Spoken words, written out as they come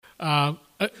Uh,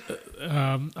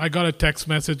 I got a text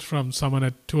message from someone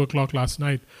at 2 o'clock last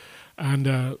night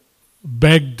and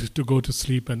begged to go to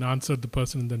sleep and answered the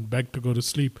person and then begged to go to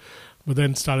sleep. But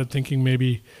then started thinking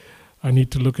maybe I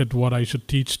need to look at what I should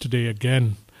teach today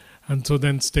again. And so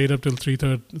then stayed up till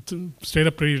 3:30, stayed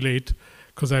up pretty late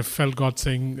because I felt God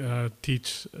saying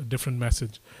teach a different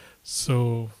message.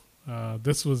 So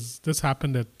this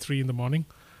happened at 3 in the morning.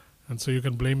 And so you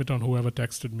can blame it on whoever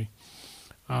texted me.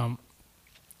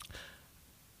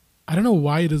 I don't know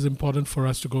why it is important for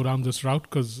us to go down this route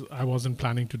because I wasn't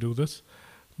planning to do this.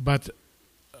 But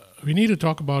we need to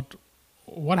talk about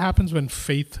what happens when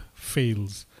faith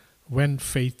fails. When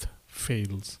faith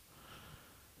fails.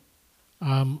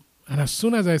 And as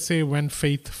soon as I say when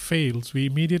faith fails, we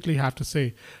immediately have to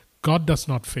say God does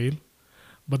not fail,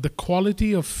 but the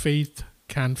quality of faith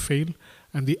can fail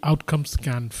and the outcomes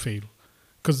can fail.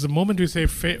 Because the moment we say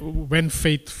when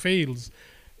faith fails,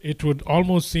 it would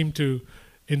almost seem to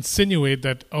insinuate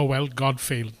that, oh, well, God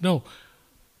failed. No.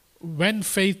 When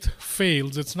faith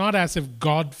fails, it's not as if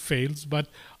God fails, but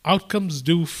outcomes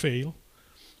do fail,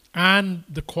 and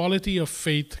the quality of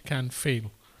faith can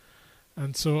fail.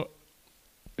 And so,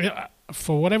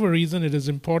 for whatever reason, it is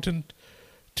important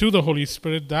to the Holy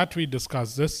Spirit that we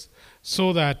discuss this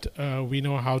so that we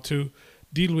know how to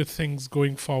deal with things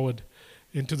going forward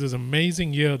into this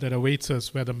amazing year that awaits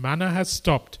us, where the manna has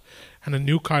stopped and a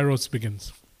new kairos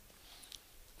begins.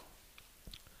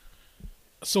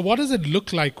 So what does it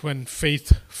look like when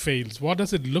faith fails? What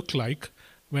does it look like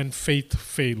when faith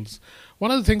fails?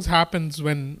 One of the things happens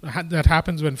when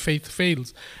faith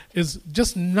fails is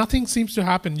just nothing seems to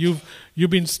happen. You've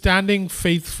been standing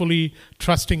faithfully,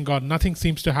 trusting God. Nothing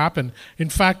seems to happen. In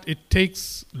fact, it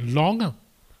takes longer.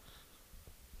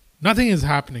 Nothing is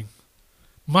happening.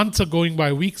 Months are going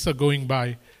by, weeks are going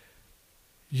by.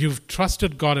 You've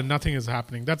trusted God and nothing is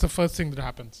happening. That's the first thing that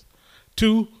happens.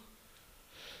 2,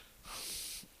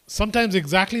 sometimes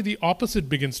exactly the opposite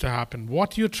begins to happen.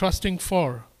 What you're trusting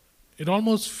for, it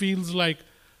almost feels like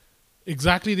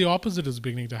exactly the opposite is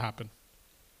beginning to happen.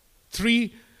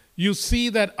 3, you see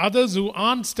that others who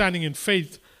aren't standing in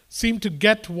faith seem to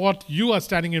get what you are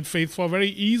standing in faith for very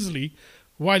easily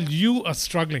while you are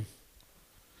struggling.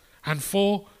 And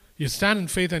 4, you stand in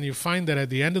faith and you find that at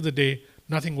the end of the day,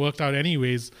 nothing worked out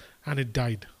anyways and it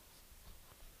died.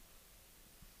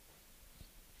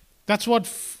 That's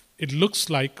what it looks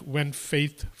like when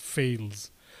faith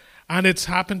fails. And it's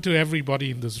happened to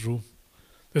everybody in this room.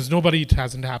 There's nobody it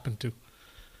hasn't happened to.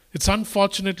 It's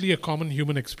unfortunately a common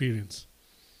human experience.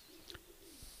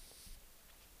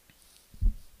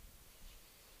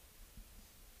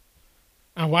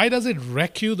 And why does it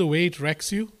wreck you the way it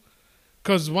wrecks you?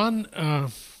 Because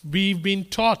we've been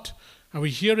taught, and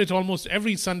we hear it almost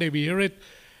every Sunday, we hear it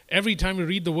every time we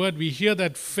read the word, we hear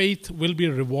that faith will be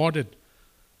rewarded.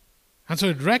 And so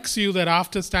it wrecks you that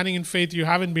after standing in faith, you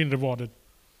haven't been rewarded.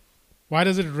 Why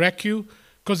does it wreck you?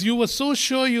 Because you were so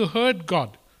sure you heard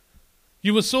God.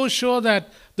 You were so sure that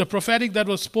the prophetic that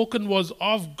was spoken was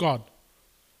of God.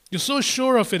 You're so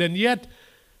sure of it, and yet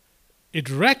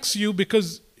it wrecks you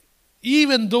because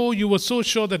even though you were so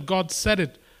sure that God said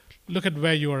it, look at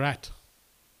where you are at.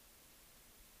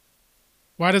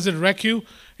 Why does it wreck you?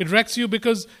 It wrecks you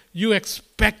because you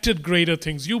expected greater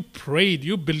things. You prayed,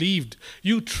 you believed,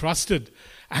 you trusted.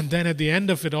 And then at the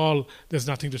end of it all, there's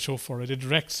nothing to show for it. It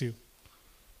wrecks you.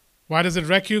 Why does it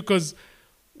wreck you? Because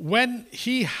when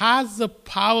He has the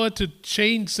power to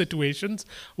change situations,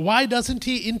 why doesn't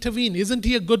He intervene? Isn't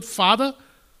He a good Father?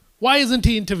 Why isn't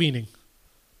He intervening?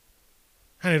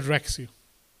 And it wrecks you.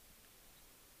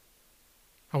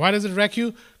 And why does it wreck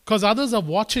you? Because others are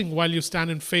watching while you stand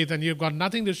in faith and you've got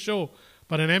nothing to show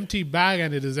but an empty bag,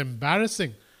 and it is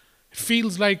embarrassing. It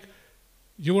feels like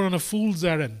you were on a fool's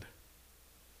errand.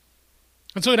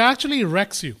 And so it actually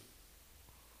wrecks you.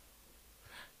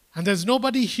 And there's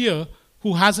nobody here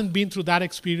who hasn't been through that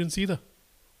experience either.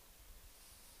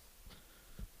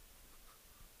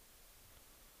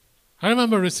 I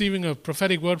remember receiving a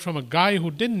prophetic word from a guy who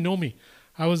didn't know me.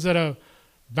 I was at a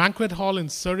banquet hall in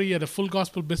Surrey at a Full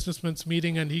Gospel Businessmen's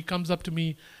meeting, and he comes up to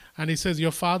me and he says,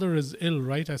 "Your father is ill,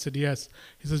 right?" I said, "Yes."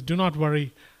 He says, "Do not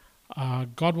worry.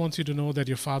 God wants you to know that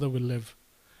your father will live."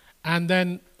 And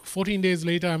then 14 days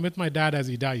later, I'm with my dad as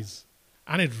he dies.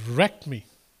 And it wrecked me.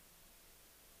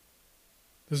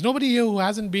 There's nobody here who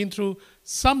hasn't been through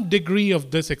some degree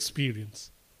of this experience.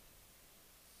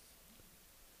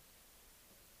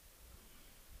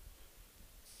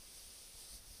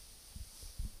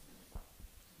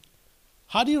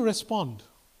 How do you respond?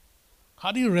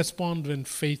 How do you respond when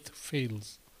faith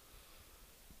fails?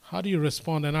 How do you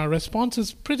respond? And our response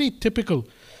is pretty typical.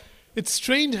 It's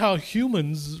strange how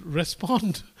humans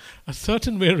respond a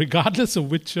certain way regardless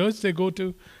of which church they go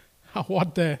to,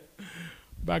 what their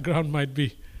background might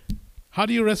be. How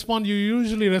do you respond? You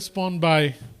usually respond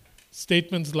by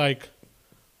statements like,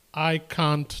 I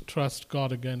can't trust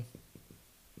God again.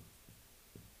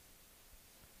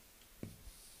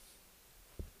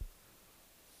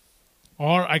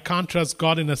 Or I can't trust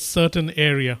God in a certain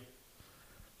area.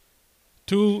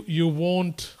 2, you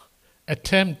won't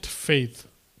attempt faith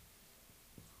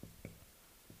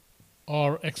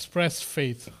or express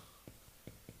faith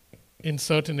in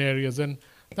certain areas. And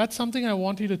that's something I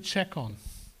want you to check on.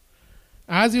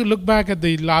 As you look back at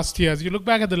the last year, as you look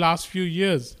back at the last few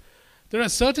years, there are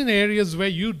certain areas where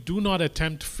you do not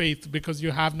attempt faith because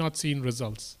you have not seen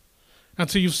results. And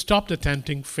so you've stopped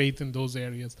attempting faith in those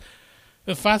areas.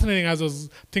 It's fascinating. As I was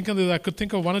thinking this, I could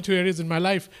think of 1 or 2 areas in my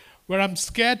life where I'm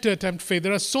scared to attempt faith.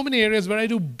 There are so many areas where I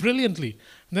do brilliantly.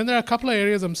 And then there are a couple of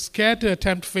areas I'm scared to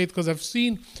attempt faith because I've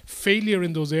seen failure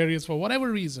in those areas for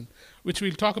whatever reason, which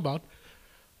we'll talk about.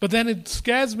 But then it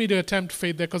scares me to attempt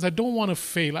faith there because I don't want to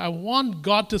fail. I want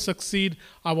God to succeed.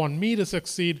 I want me to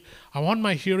succeed. I want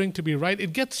my hearing to be right.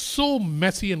 It gets so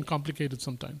messy and complicated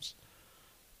sometimes.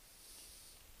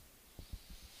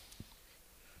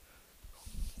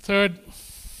 Third,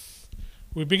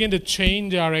 we begin to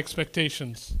change our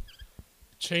expectations.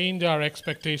 Change our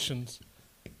expectations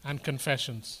and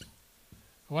confessions.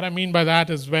 What I mean by that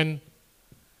is when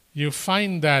you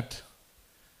find that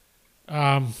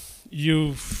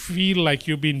you feel like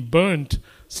you've been burnt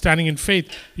standing in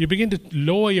faith, you begin to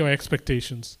lower your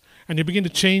expectations and you begin to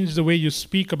change the way you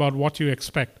speak about what you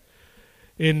expect.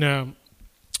 In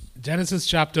Genesis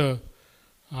chapter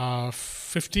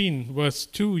 15, verse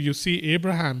 2, you see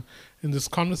Abraham in this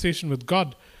conversation with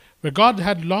God, where God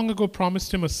had long ago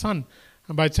promised him a son.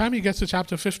 And by the time he gets to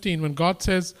chapter 15, when God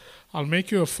says, I'll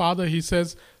make you a father, he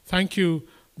says, thank you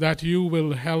that you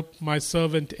will help my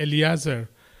servant Eliezer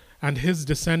and his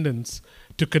descendants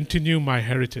to continue my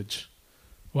heritage.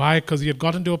 Why? Because he had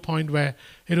gotten to a point where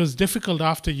it was difficult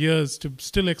after years to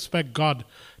still expect God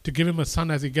to give him a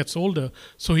son as he gets older.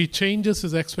 So he changes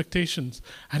his expectations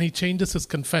and he changes his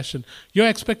confession. Your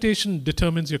expectation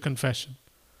determines your confession.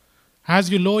 As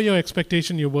you lower your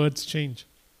expectation, your words change.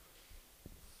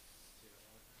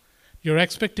 Your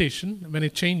expectation, when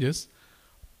it changes,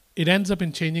 it ends up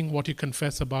in changing what you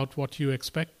confess about what you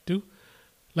expect to.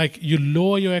 Like you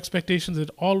lower your expectations,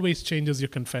 it always changes your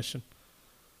confession.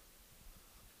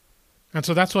 And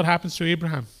so that's what happens to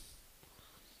Abraham.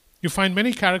 You find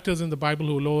many characters in the Bible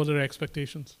who lower their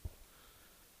expectations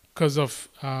because of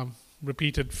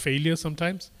repeated failure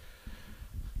sometimes.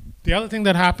 The other thing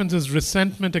that happens is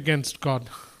resentment against God.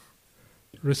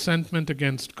 Resentment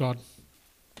against God.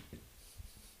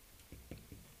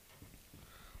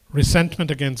 Resentment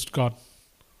against God.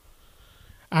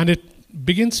 And it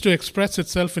begins to express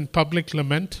itself in public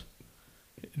lament.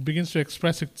 It begins to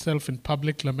express itself in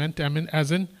public lament. I mean,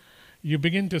 as in, you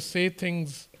begin to say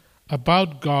things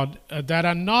about God that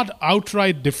are not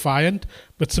outright defiant,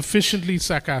 but sufficiently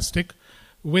sarcastic,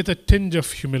 with a tinge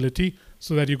of humility,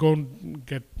 so that you don't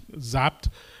get zapped,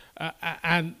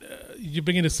 and you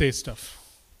begin to say stuff.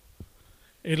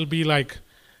 It'll be like,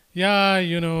 yeah,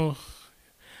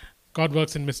 God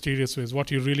works in mysterious ways.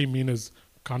 What you really mean is,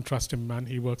 can't trust him, man.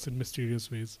 He works in mysterious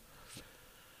ways.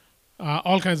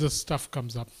 All kinds of stuff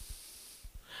comes up.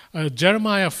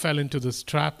 Jeremiah fell into this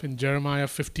trap in Jeremiah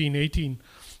 15:18,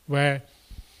 where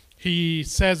he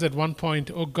says at one point,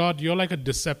 oh God, you're like a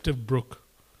deceptive brook.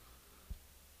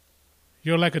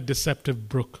 You're like a deceptive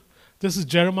brook. This is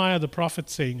Jeremiah the prophet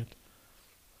saying it.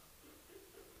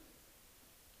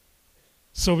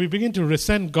 So we begin to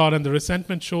resent God, and the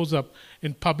resentment shows up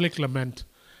in public lament.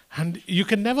 And you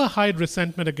can never hide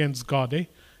resentment against God, eh?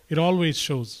 It always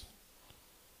shows.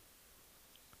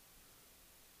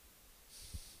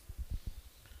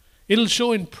 It'll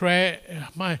show in prayer.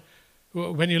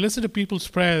 When you listen to people's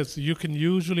prayers, you can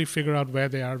usually figure out where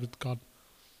they are with God.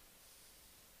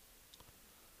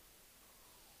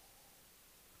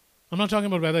 I'm not talking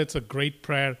about whether it's a great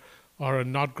prayer or a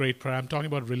not great prayer. I'm talking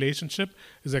about relationship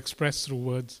is expressed through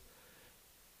words.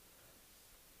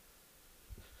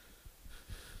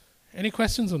 Any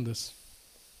questions on this?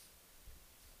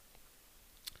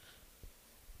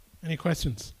 Any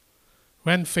questions?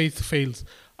 When faith fails.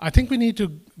 I think we need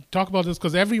to talk about this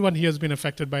because everyone here has been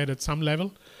affected by it at some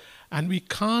level. And we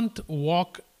can't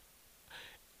walk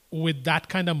with that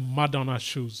kind of mud on our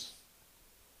shoes.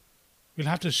 We'll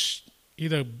have to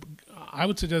either, I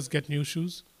would suggest, get new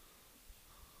shoes.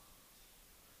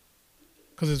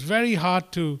 Because it's very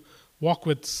hard to walk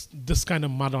with this kind of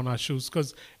mud on our shoes.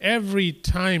 Because every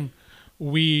time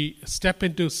we step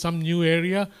into some new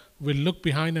area, we'll look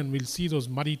behind and we'll see those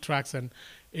muddy tracks, and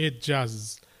it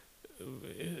just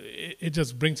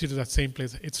brings you to that same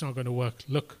place. It's not going to work.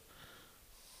 Look.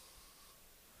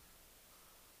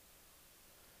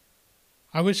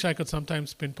 I wish I could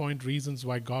sometimes pinpoint reasons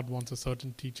why God wants a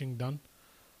certain teaching done.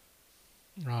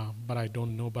 But I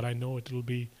don't know. But I know it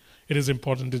is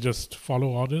important to just follow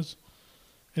orders.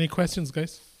 Any questions,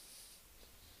 guys?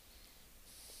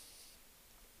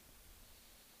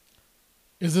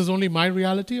 Is this only my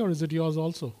reality or is it yours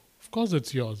also? Of course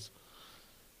it's yours.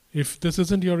 If this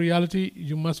isn't your reality,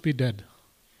 you must be dead.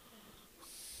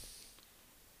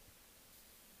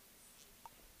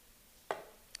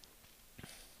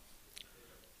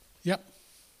 Yep.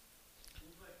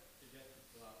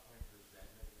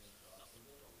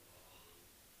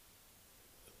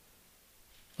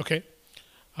 Okay.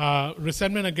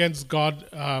 Resentment against God,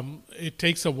 it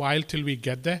takes a while till we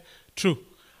get there. True.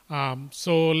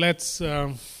 So let's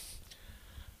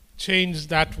change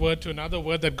that word to another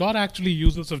word that God actually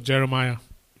uses of Jeremiah.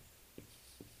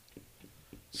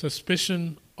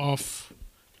 Suspicion of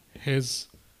his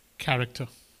character.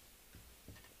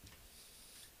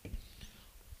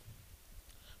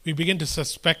 We begin to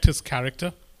suspect his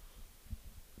character.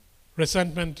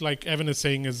 Resentment, like Evan is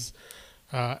saying, is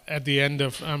at the end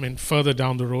of, further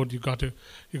down the road, you got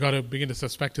to begin to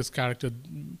suspect his character,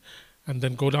 and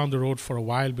then go down the road for a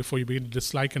while before you begin to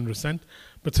dislike and resent.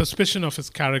 But suspicion of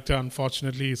his character,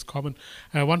 unfortunately, is common.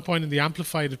 And at one point in the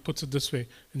Amplified, it puts it this way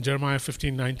in Jeremiah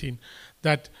 15:19,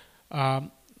 that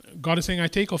God is saying, "I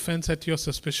take offense at your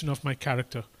suspicion of my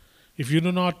character. If you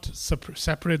do not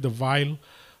separate the vile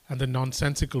and the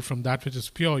nonsensical from that which is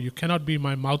pure, you cannot be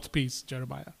my mouthpiece,"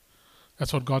 Jeremiah.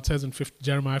 That's what God says in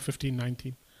Jeremiah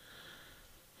 15:19.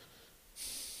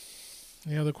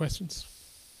 Any other questions?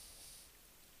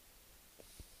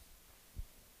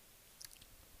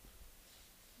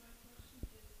 My question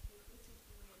is, if this is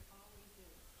the way it always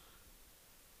is,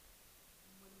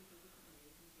 what do we do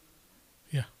differently?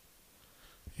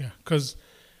 Yeah, because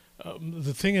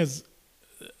the thing is,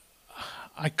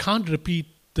 I can't repeat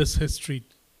this history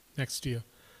next year.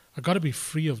 I got to be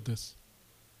free of this,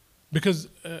 because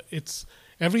it's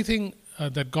everything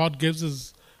that God gives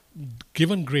is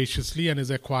given graciously and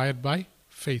is acquired by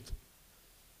faith.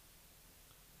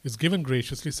 It's given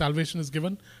graciously. Salvation is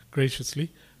given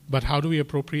graciously, but how do we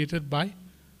appropriate it? By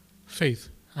faith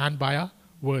and by our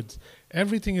words.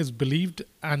 Everything is believed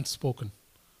and spoken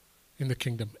in the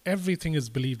kingdom. Everything is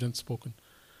believed and spoken.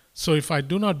 So if I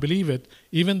do not believe it,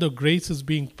 even though grace is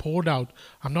being poured out,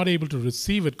 I'm not able to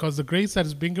receive it, because the grace that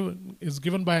is being given is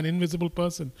given by an invisible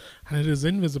person, and it is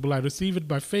invisible. I receive it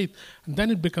by faith, and then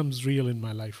it becomes real in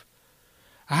my life.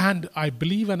 And I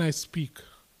believe and I speak.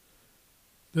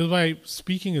 This is why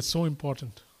speaking is so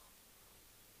important.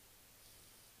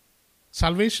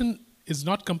 Salvation is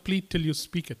not complete till you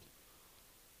speak it.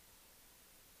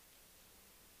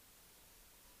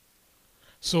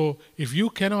 So if you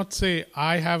cannot say,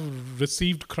 "I have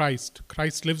received Christ,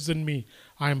 Christ lives in me,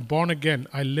 I am born again,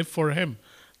 I live for him,"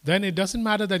 then it doesn't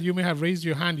matter that you may have raised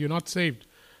your hand, you're not saved.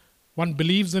 One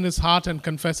believes in his heart and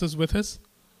confesses with his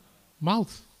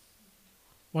mouth.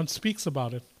 One speaks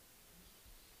about it.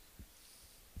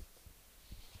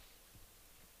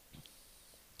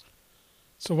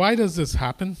 So why does this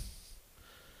happen?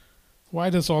 Why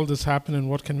does all this happen, and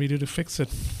what can we do to fix it?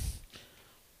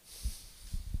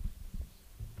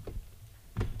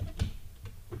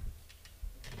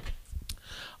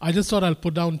 I just thought I'll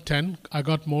put down 10. I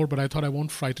got more, but I thought I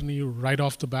won't frighten you right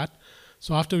off the bat.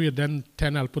 So after we are done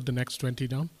 10, I'll put the next 20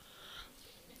 down.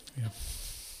 Yeah.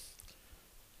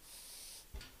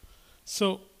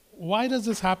 So why does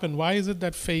this happen? Why is it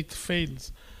that faith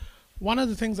fails? One of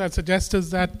the things I suggest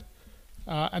is that,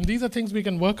 and these are things we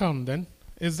can work on then,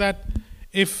 is that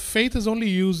if faith is only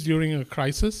used during a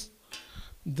crisis,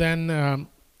 then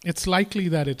it's likely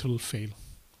that it will fail.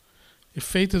 If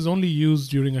faith is only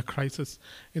used during a crisis.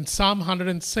 In Psalm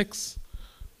 106,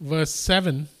 verse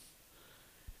 7,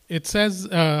 it says,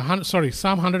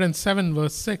 Psalm 107,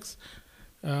 verse 6,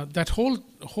 that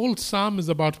whole psalm is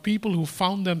about people who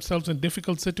found themselves in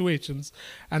difficult situations,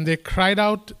 and they cried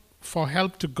out for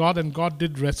help to God, and God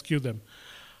did rescue them.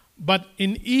 But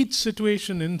in each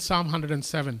situation in Psalm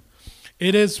 107,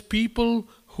 it is people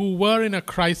who were in a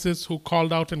crisis who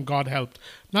called out and God helped.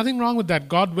 Nothing wrong with that.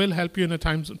 God will help you in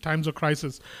times of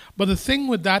crisis. But the thing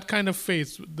with that kind of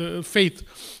faith,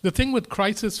 the thing with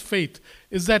crisis faith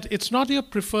is that it's not your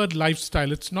preferred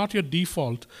lifestyle. It's not your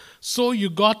default. So you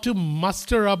got to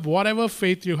muster up whatever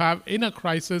faith you have in a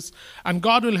crisis, and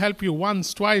God will help you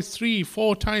once, twice, 3,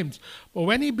 4 times. But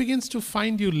when he begins to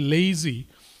find you lazy,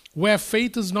 where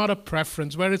faith is not a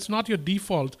preference, where it's not your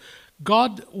default,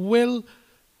 God will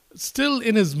still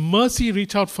in his mercy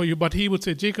reach out for you, but he would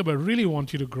say, Jacob, I really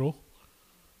want you to grow.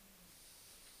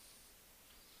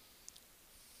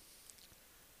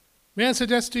 May I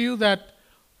suggest to you that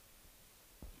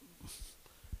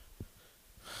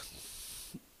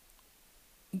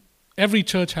every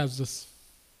church has this.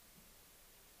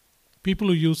 People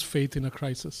who use faith in a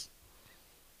crisis.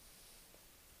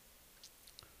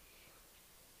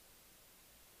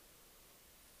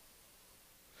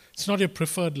 It's not your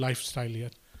preferred lifestyle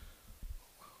yet.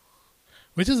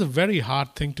 Which is a very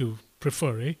hard thing to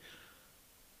prefer, eh?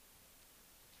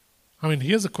 I mean,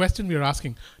 here's a question we are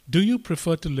asking. Do you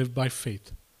prefer to live by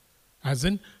faith? As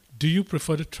in, do you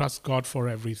prefer to trust God for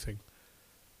everything?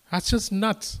 That's just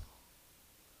nuts.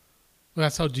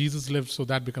 That's how Jesus lived, so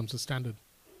that becomes the standard.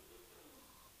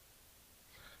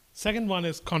 Second one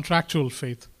is contractual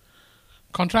faith.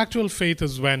 Contractual faith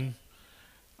is when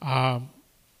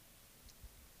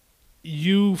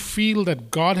you feel that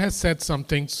God has said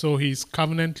something, so he's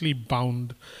covenantally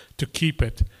bound to keep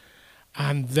it.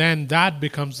 And then that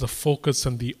becomes the focus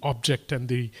and the object and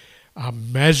the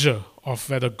measure of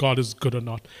whether God is good or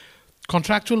not.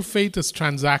 Contractual faith is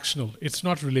transactional. It's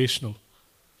not relational.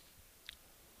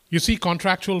 You see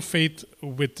contractual faith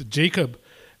with Jacob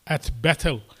at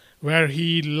Bethel, where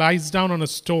he lies down on a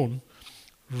stone,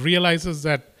 realizes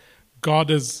that God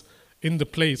is in the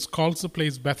place, calls the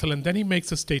place Bethel, and then he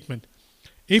makes a statement.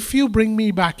 If you bring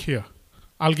me back here,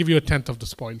 I'll give you a tenth of the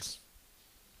spoils.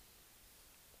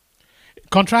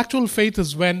 Contractual faith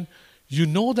is when you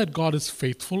know that God is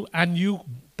faithful and you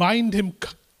bind him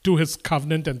to his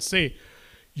covenant and say,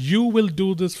 you will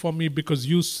do this for me because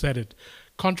you said it.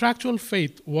 Contractual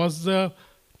faith was the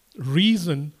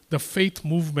reason the faith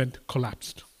movement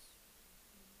collapsed.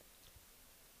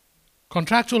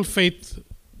 Contractual faith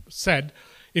said,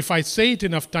 if I say it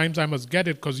enough times, I must get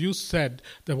it because you said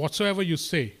that whatsoever you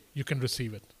say, you can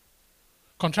receive it.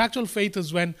 Contractual faith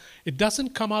is when it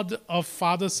doesn't come out of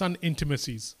father-son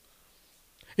intimacies.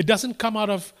 It doesn't come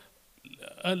out of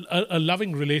a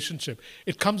loving relationship.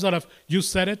 It comes out of, you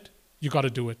said it, you got to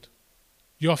do it.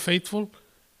 You're faithful,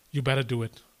 you better do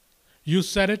it. You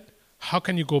said it, how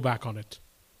can you go back on it?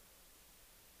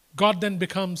 God then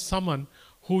becomes someone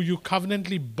who you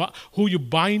who you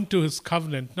bind to his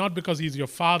covenant, not because he's your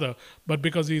father, but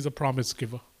because he's a promise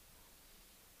giver.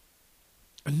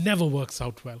 It never works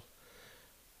out well.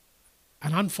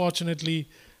 And unfortunately,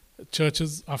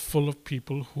 churches are full of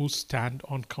people who stand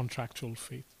on contractual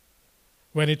faith.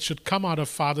 When it should come out of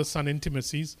father-son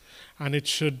intimacies and it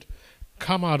should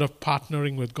come out of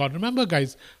partnering with God. Remember,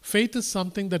 guys, faith is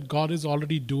something that God is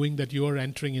already doing that you are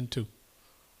entering into.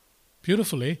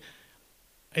 Beautiful, eh?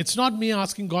 It's not me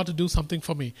asking God to do something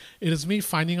for me. It is me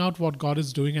finding out what God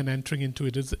is doing and entering into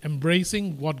it. It's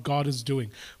embracing what God is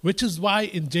doing. Which is why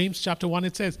in James chapter 1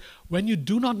 it says, when you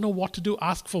do not know what to do,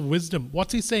 ask for wisdom.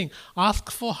 What's he saying?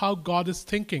 Ask for how God is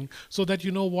thinking so that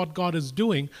you know what God is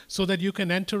doing so that you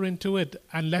can enter into it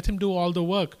and let him do all the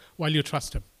work while you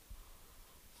trust him.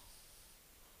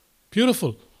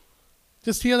 Beautiful.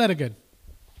 Just hear that again.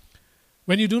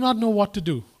 When you do not know what to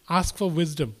do, ask for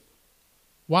wisdom.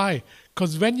 Why?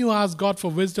 Because when you ask God for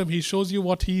wisdom, he shows you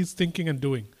what he is thinking and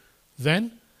doing.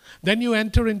 Then you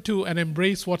enter into and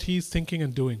embrace what he is thinking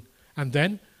and doing. And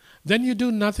then you do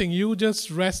nothing. You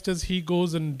just rest as he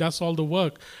goes and does all the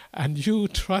work. And you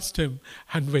trust him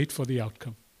and wait for the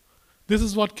outcome. This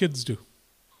is what kids do.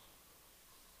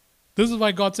 This is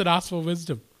why God said ask for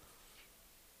wisdom.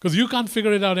 Because you can't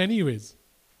figure it out anyways.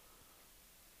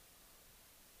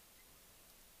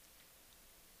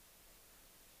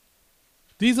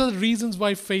 These are the reasons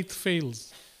why faith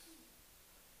fails.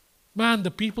 Man,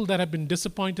 the people that have been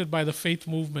disappointed by the faith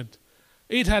movement,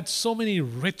 it had so many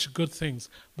rich, good things,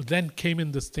 but then came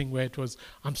in this thing where it was,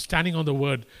 I'm standing on the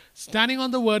word. Standing on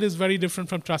the word is very different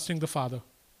from trusting the Father.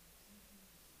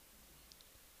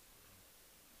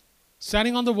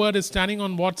 Standing on the word is standing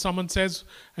on what someone says,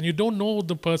 and you don't know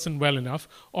the person well enough.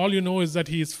 All you know is that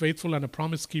he is faithful and a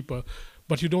promise keeper,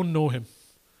 but you don't know him.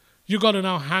 You got to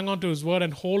now hang on to his word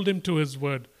and hold him to his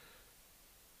word.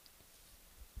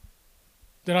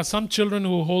 There are some children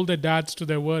who hold their dads to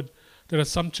their word. There are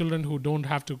some children who don't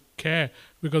have to care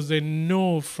because they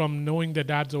know from knowing their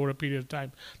dads over a period of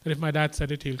time that if my dad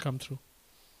said it, he'll come through.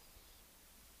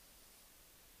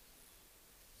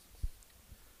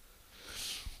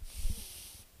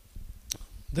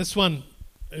 This one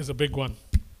is a big one.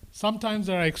 Sometimes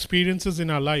there are experiences in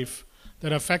our life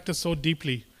that affect us so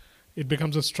deeply it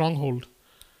becomes a stronghold.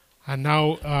 And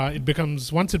now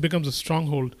once it becomes a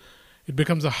stronghold, It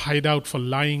becomes a hideout for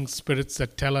lying spirits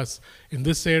that tell us, in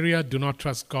this area, do not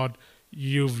trust God.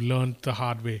 You've learned the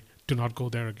hard way. Do not go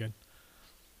there again.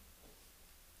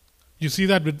 You see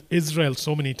that with Israel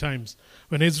so many times.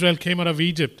 When Israel came out of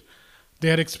Egypt, they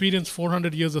had experienced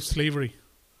 400 years of slavery.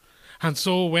 And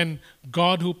so when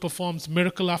God, who performs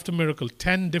miracle after miracle,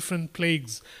 10 different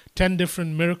plagues, 10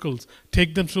 different miracles,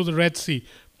 take them through the Red Sea,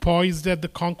 poised at the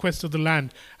conquest of the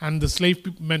land, and the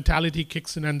slave mentality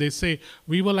kicks in, and they say,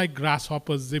 we were like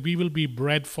grasshoppers, we will be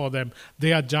bread for them.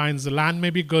 They are giants. The land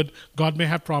may be good, God may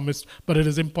have promised, but it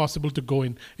is impossible to go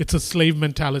in. It's a slave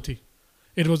mentality.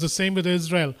 It was the same with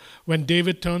Israel when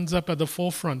David turns up at the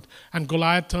forefront and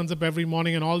Goliath turns up every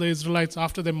morning, and all the Israelites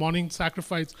after their morning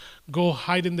sacrifice go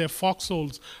hide in their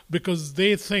foxholes because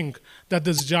they think that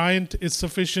this giant is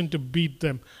sufficient to beat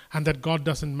them and that God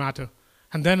doesn't matter.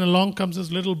 And then along comes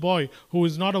this little boy who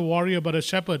is not a warrior but a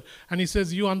shepherd, and he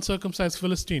says, you uncircumcised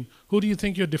Philistine, who do you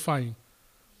think you're defying?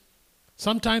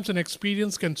 Sometimes an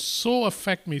experience can so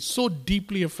affect me, so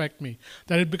deeply affect me,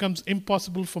 that it becomes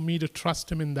impossible for me to trust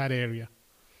him in that area.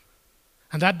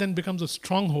 And that then becomes a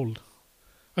stronghold.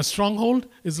 A stronghold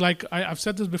is like, I've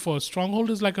said this before, a stronghold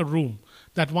is like a room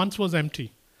that once was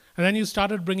empty. And then you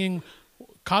started bringing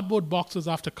cardboard boxes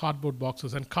after cardboard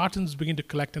boxes, and cartons begin to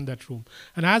collect in that room.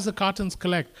 And as the cartons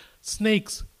collect,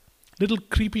 snakes, little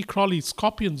creepy crawly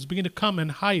scorpions begin to come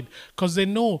and hide because they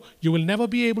know you will never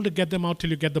be able to get them out till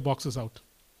you get the boxes out.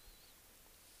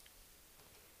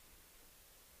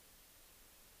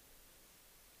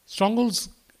 Strongholds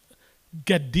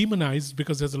get demonized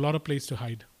because there's a lot of place to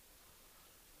hide.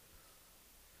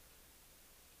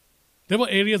 There were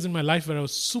areas in my life where I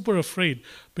was super afraid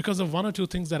because of one or two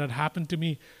things that had happened to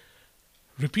me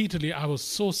repeatedly. I was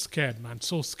so scared, man,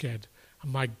 so scared.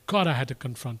 And my God, I had to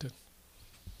confront it.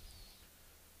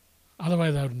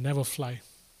 Otherwise, I would never fly.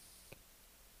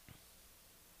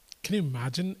 Can you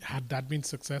imagine, had that been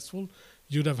successful,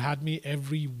 you'd have had me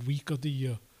every week of the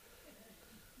year.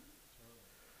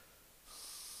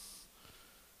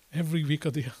 Every week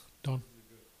of the year. Don.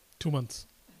 2 months.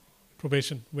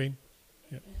 Probation, Wayne.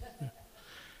 Yeah.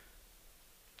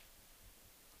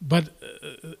 But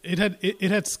it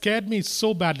had scared me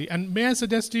so badly. And may I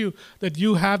suggest to you that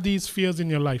you have these fears in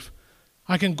your life.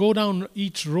 I can go down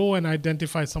each row and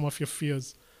identify some of your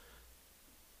fears.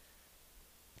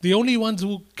 The only ones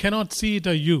who cannot see it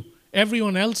are you.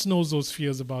 Everyone else knows those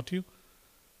fears about you.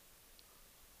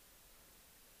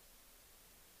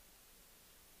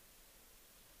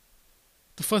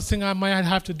 The first thing I might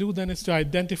have to do then is to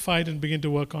identify it and begin to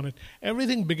work on it.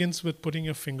 Everything begins with putting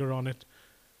your finger on it.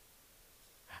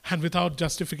 And without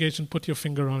justification, put your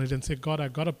finger on it and say, God,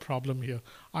 I've got a problem here.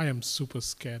 I am super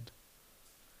scared.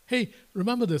 Hey,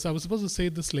 remember this. I was supposed to say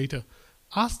this later.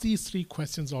 Ask these 3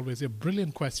 questions always. They're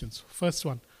brilliant questions. First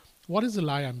one, what is the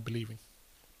lie I'm believing?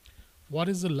 What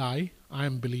is the lie I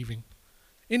am believing?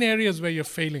 In areas where you're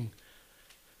failing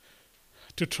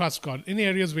to trust God, in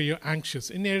areas where you're anxious,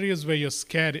 in areas where you're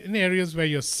scared, in areas where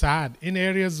you're sad, in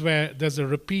areas where there's a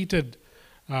repeated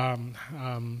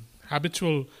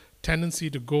habitual tendency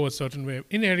to go a certain way,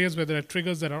 in areas where there are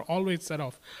triggers that are always set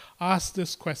off, ask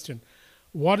this question.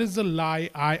 What is the lie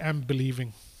I am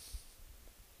believing?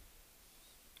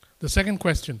 The second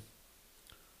question.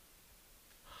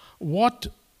 What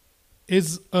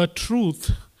is a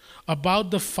truth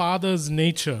about the Father's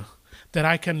nature that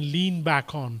I can lean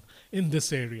back on in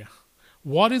this area?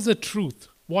 What is a truth?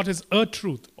 What is a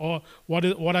truth? Or what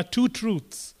are 2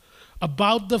 truths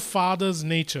about the Father's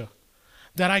nature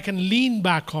that I can lean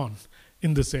back on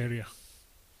in this area?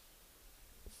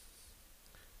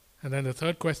 And then the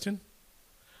third question,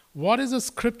 what is a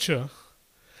scripture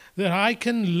that I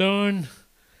can learn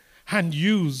and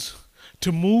use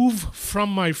to move from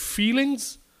my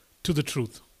feelings to the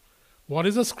truth? What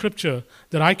is a scripture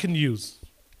that I can use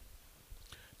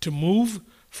to move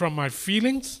from my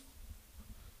feelings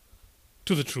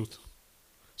to the truth?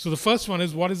 So the first one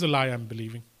is, what is the lie I'm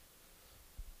believing?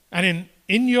 And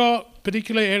in your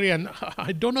particular area, and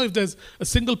I don't know if there's a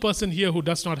single person here who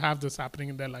does not have this happening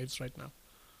in their lives right now.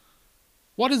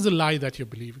 What is the lie that you're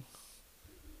believing?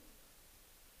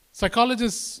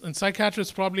 Psychologists and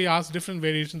psychiatrists probably ask different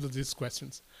variations of these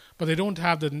questions, but they don't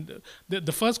have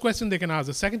the first question they can ask.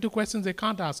 The second 2 questions they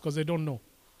can't ask because they don't know.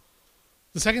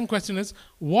 The second question is,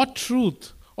 what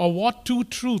truth or what 2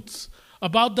 truths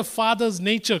about the Father's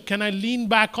nature can I lean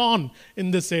back on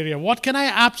in this area? What can I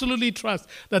absolutely trust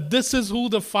that this is who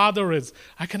the Father is?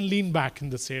 I can lean back in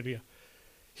this area.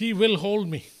 He will hold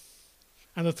me.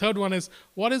 And the third one is,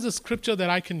 what is the scripture that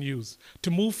I can use to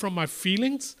move from my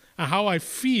feelings and how I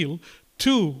feel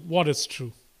to what is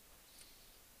true?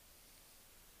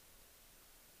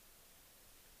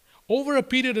 over a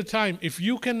period of time, if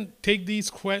you can take these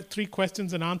three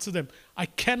questions and answer them, I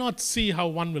cannot see how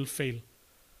one will fail.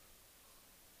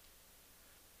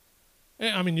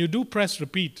 I mean, you do press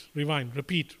repeat, rewind,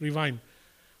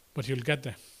 but you'll get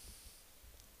there.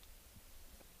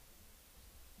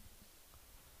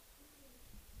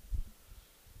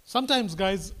 Sometimes,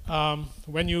 guys,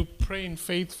 when you pray in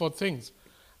faith for things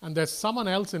and there's someone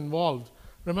else involved,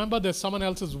 remember there's someone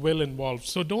else's will involved.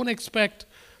 So don't expect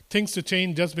things to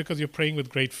change just because you're praying with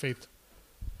great faith.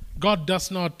 God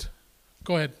does not.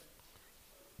 Go ahead.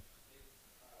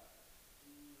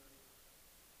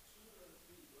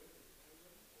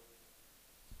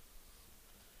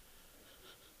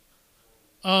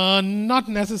 Not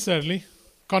necessarily.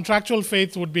 Contractual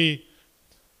faith would be.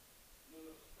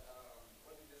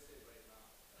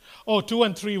 Oh, 2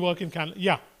 and 3 work in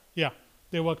Canada. Yeah,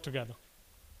 they work together.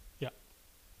 Yeah.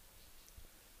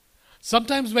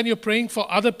 Sometimes when you're praying for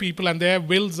other people and their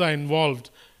wills are involved,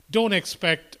 don't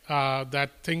expect that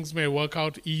things may work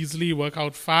out easily, work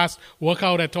out fast, work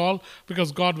out at all,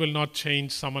 because God will not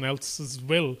change someone else's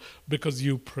will because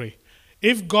you pray.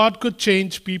 If God could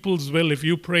change people's will if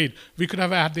you prayed, we could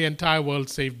have had the entire world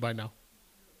saved by now.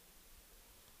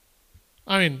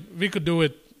 I mean, we could do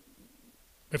it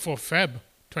before Feb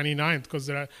 29th because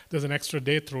there's an extra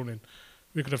day thrown in.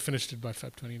 We could have finished it by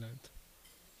Feb 29th.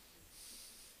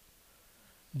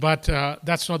 But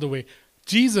that's not the way.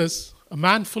 Jesus, a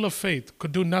man full of faith,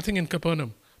 could do nothing in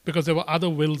Capernaum because there were other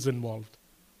wills involved.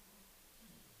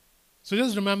 So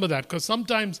just remember that, because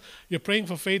sometimes you're praying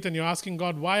for faith and you're asking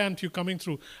God, why aren't you coming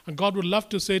through? And God would love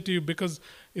to say to you, because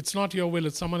it's not your will,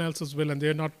 it's someone else's will, and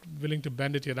they're not willing to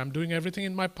bend it yet. I'm doing everything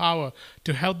in my power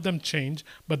to help them change,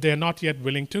 but they're not yet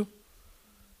willing to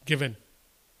give in.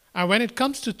 And when it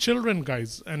comes to children,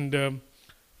 guys, and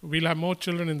we'll have more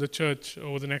children in the church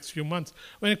over the next few months.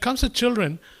 When it comes to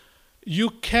children, you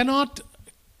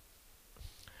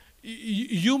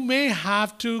may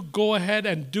have to go ahead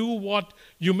and do what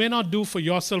you may not do for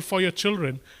yourself, for your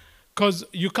children, because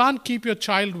you can't keep your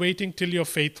child waiting till your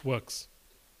faith works.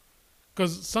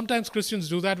 Because sometimes Christians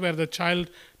do that where the child,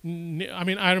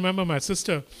 I remember my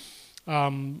sister,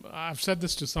 I've said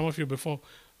this to some of you before,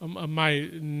 my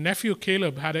nephew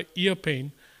Caleb had an ear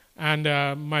pain, and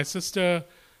my sister,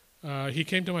 he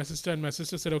came to my sister, and my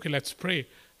sister said, okay, let's pray.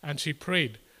 And she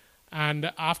prayed.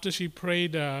 And after she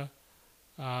prayed,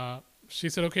 she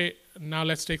said, okay, now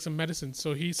let's take some medicine.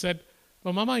 So he said,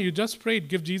 well, Mama, you just prayed.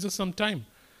 Give Jesus some time.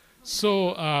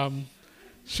 So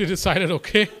she decided,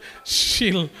 okay,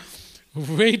 she'll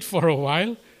wait for a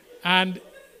while. And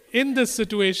in this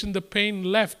situation, the pain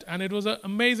left. And it was an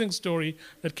amazing story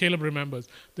that Caleb remembers.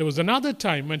 There was another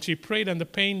time when she prayed and the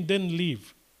pain didn't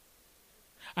leave.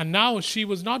 And now she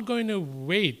was not going to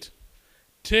wait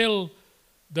till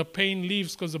the pain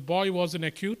leaves because the boy was in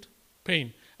acute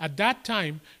pain. At that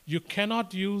time, you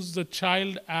cannot use the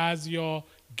child as your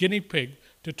guinea pig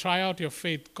to try out your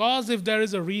faith. Because if there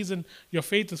is a reason your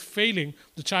faith is failing,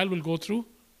 the child will go through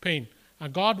pain.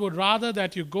 And God would rather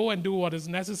that you go and do what is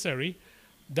necessary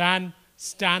than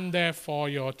stand there for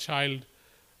your child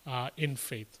in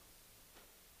faith.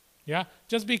 Yeah?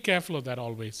 Just be careful of that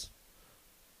always.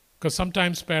 Because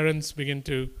sometimes parents begin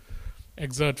to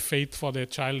exert faith for their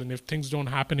child, and if things don't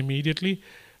happen immediately,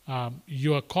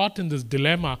 you are caught in this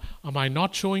dilemma. Am I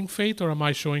not showing faith or am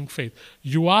I showing faith?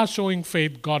 You are showing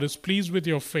faith. God is pleased with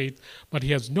your faith, but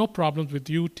he has no problems with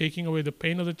you taking away the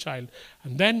pain of the child.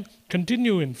 And then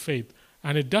continue in faith.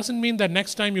 And it doesn't mean that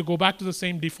next time you go back to the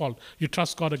same default, you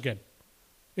trust God again.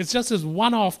 It's just this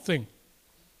one-off thing.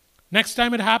 Next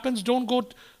time it happens, don't go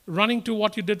running to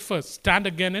what you did first. Stand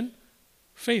again in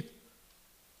faith.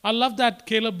 I love that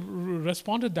Caleb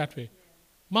responded that way.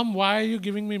 Mom, why are you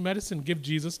giving me medicine? Give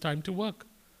Jesus time to work.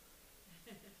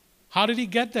 How did he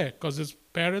get there? Because his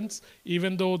parents,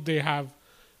 even though they have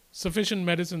sufficient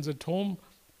medicines at home,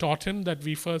 taught him that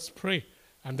we first pray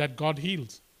and that God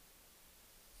heals.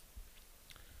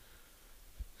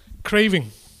 Craving.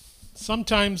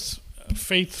 Sometimes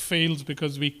faith fails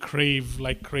because we crave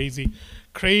like crazy.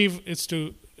 Crave is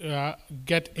to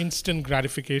get instant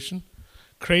gratification.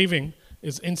 Craving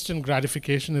is instant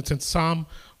gratification. It's in Psalm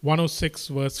 106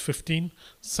 verse 15.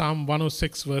 Psalm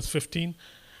 106 verse 15,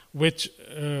 which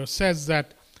says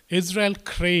that Israel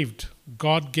craved.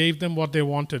 God gave them what they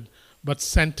wanted, but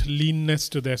sent leanness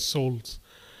to their souls.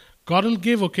 God will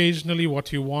give occasionally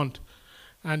what you want,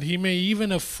 and he may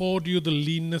even afford you the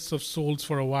leanness of souls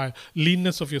for a while,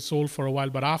 leanness of your soul for a while.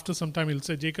 But after some time, he'll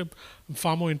say, Jacob, I'm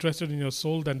far more interested in your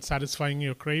soul than satisfying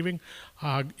your craving.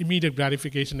 Immediate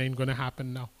gratification ain't going to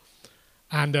happen now.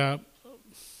 And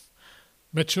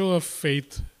mature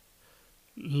faith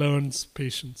learns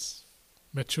patience.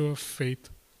 Mature faith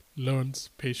learns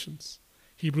patience.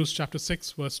 Hebrews chapter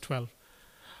 6, verse 12.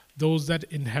 Those that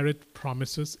inherit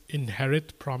promises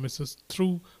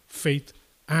through faith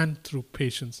and through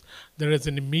patience. There is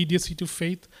an immediacy to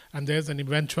faith and there's an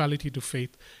eventuality to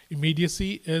faith.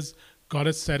 Immediacy is God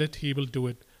has said it, He will do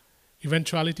it.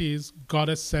 Eventuality is God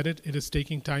has said it, it is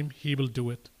taking time, He will do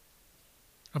it.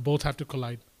 And both have to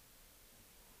collide.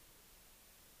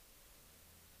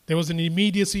 There was an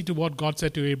immediacy to what God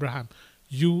said to Abraham.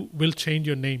 You will change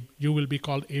your name. You will be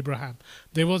called Abraham.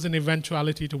 There was an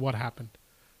eventuality to what happened.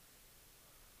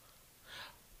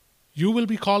 You will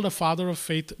be called a father of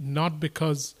faith not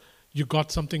because you got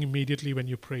something immediately when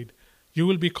you prayed. You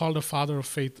will be called a father of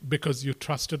faith because you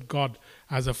trusted God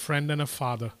as a friend and a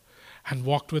father and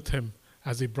walked with Him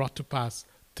as He brought to pass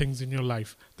things in your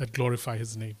life that glorify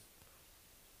His name.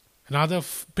 Another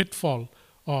pitfall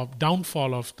or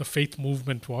downfall of the faith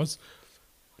movement was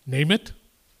name it,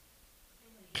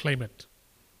 claim it.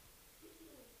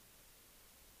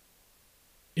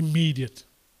 Immediate,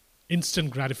 instant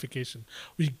gratification.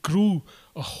 We grew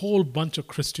a whole bunch of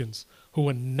Christians who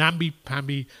were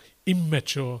namby-pamby,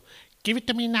 immature. Give it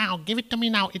to me now, give it to me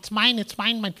now. It's mine, it's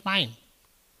mine, it's mine.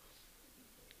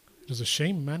 It was a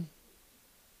shame, man.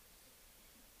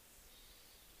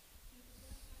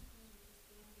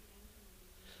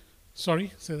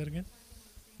 Sorry, say that again.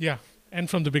 Yeah,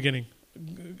 end from the beginning.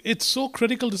 It's so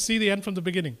critical to see the end from the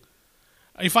beginning.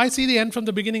 If I see the end from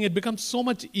the beginning, it becomes so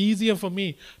much easier for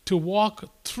me to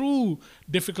walk through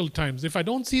difficult times. If I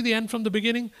don't see the end from the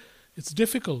beginning, it's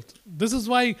difficult. This is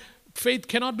why faith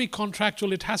cannot be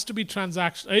contractual. It has to be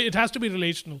transactional. It has to be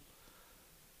relational.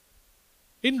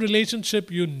 In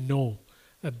relationship, you know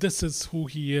that this is who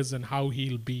He is and how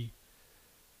He'll be.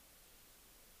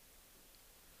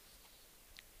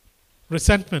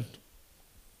 Resentment.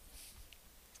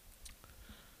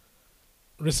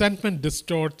 Resentment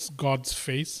distorts God's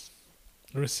face.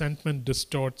 Resentment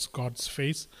distorts God's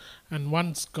face. And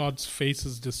once God's face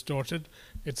is distorted,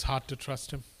 it's hard to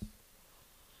trust Him.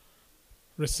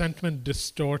 Resentment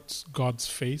distorts God's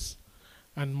face.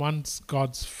 And once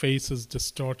God's face is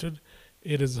distorted,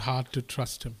 it is hard to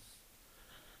trust Him.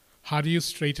 How do you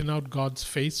straighten out God's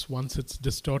face once it's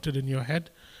distorted in your head?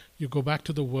 You go back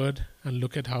to the Word and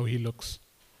look at how He looks.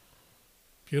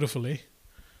 Beautiful, eh?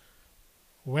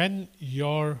 When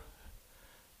your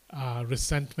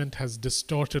resentment has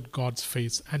distorted God's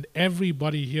face, and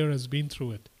everybody here has been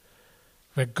through it,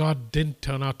 where God didn't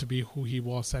turn out to be who He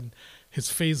was and His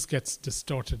face gets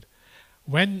distorted.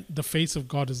 When the face of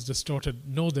God is distorted,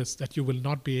 know this, that you will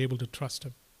not be able to trust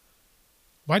Him.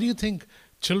 Why do you think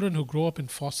children who grow up in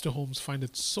foster homes find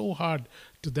it so hard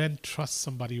to then trust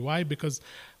somebody? Why? Because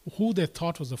who they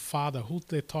thought was a father, who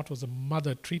they thought was a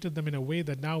mother, treated them in a way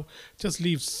that now just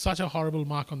leaves such a horrible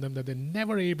mark on them that they're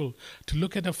never able to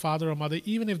look at a father or mother,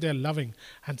 even if they're loving,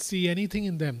 and see anything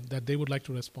in them that they would like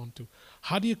to respond to.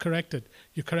 How do you correct it?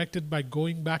 You correct it by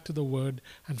going back to the Word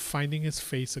and finding His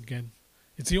face again.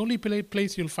 It's the only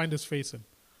place you'll find His face in.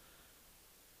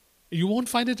 You won't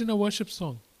find it in a worship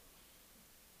song.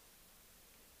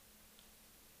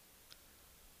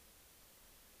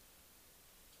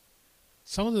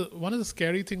 One of the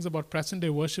scary things about present day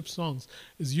worship songs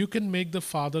is you can make the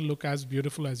Father look as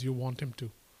beautiful as you want Him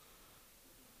to.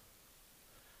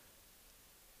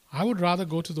 I would rather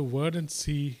go to the Word and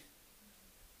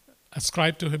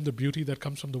ascribe to Him the beauty that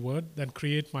comes from the Word than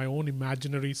create my own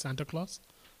imaginary Santa Claus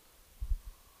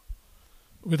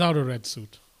without a red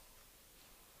suit.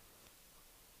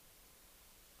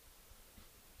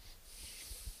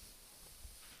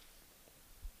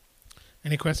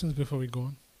 Any questions before we go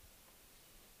on?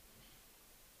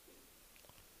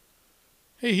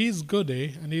 Hey, He's good,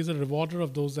 eh? And He's a rewarder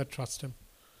of those that trust Him.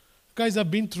 Guys,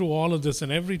 I've been through all of this,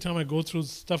 and every time I go through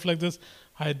stuff like this,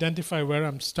 I identify where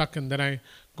I'm stuck, and then I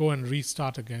go and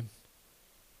restart again.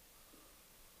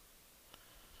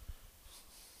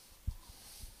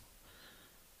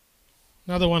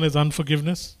 Another one is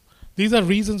unforgiveness. These are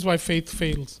reasons why faith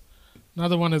fails.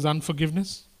 Another one is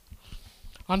unforgiveness.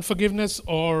 Unforgiveness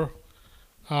or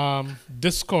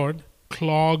discord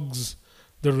clogs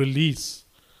the release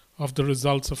of the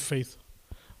results of faith.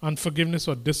 Unforgiveness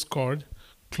or discord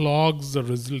clogs the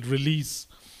release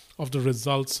of the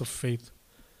results of faith.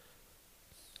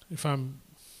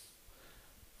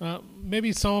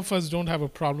 Maybe some of us don't have a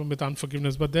problem with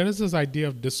unforgiveness, but there is this idea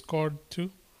of discord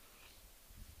too.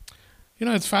 You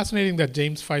know, it's fascinating that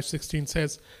James 5:16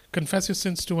 says, confess your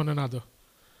sins to one another.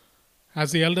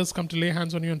 As the elders come to lay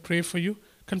hands on you and pray for you,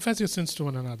 confess your sins to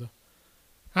one another.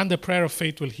 And the prayer of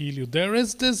faith will heal you. There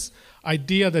is this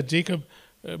idea that Jacob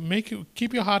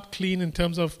keep your heart clean in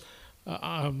terms of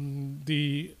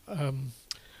the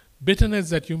bitterness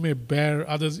that you may bear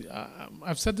others.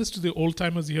 I've said this to the old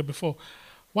timers here before.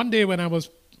 One day when I was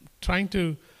trying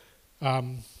to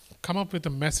come up with a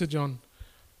message on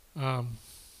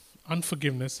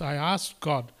unforgiveness, I asked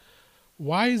God,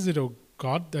 why is it, oh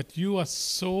God, that you are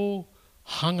so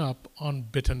hung up on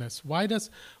bitterness? Why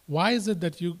is it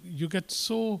that you get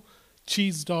so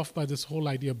cheesed off by this whole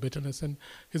idea of bitterness? And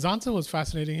his answer was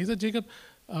fascinating. He said, Jacob,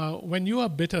 when you are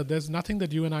bitter, there's nothing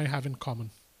that you and I have in common.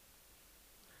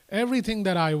 Everything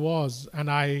that I was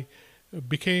and I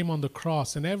became on the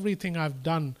cross, and everything I've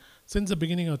done since the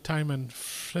beginning of time and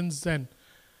since then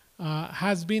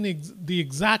has been the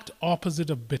exact opposite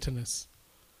of bitterness.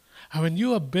 And when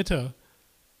you are bitter,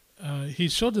 he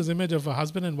showed this image of a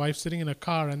husband and wife sitting in a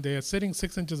car, and they are sitting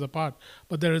 6 inches apart,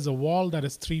 but there is a wall that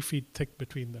is 3 feet thick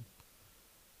between them.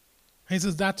 He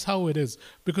says that's how it is,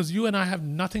 because you and I have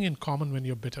nothing in common when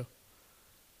you're bitter.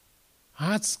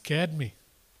 That scared me,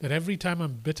 that every time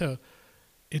I'm bitter,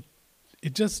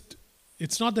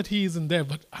 it's not that he isn't there,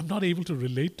 but I'm not able to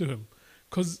relate to him,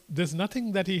 because there's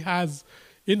nothing that he has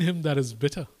in him that is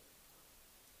bitter.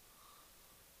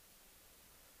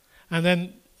 And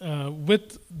then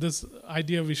with this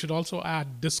idea, we should also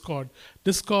add discord.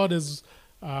 Discord is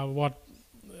what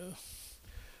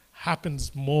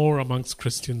happens more amongst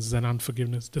Christians than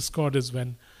unforgiveness. Discord is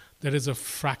when there is a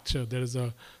fracture, there is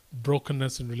a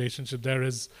brokenness in relationship, there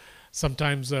is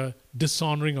sometimes a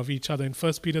dishonoring of each other. In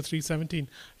 1 Peter 3:17,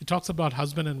 it talks about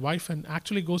husband and wife, and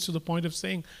actually goes to the point of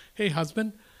saying, hey,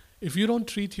 husband, if you don't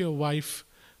treat your wife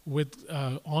with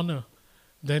honor,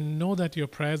 then know that your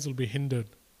prayers will be hindered.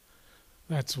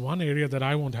 That's one area that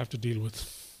I won't have to deal with.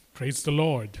 Praise the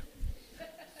Lord.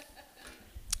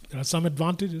 There are some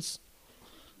advantages.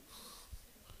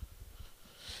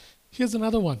 Here's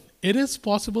another one. It is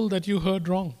possible that you heard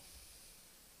wrong.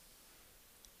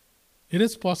 It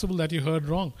is possible that you heard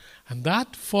wrong. And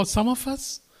that, for some of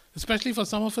us, especially for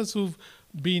some of us who've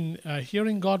been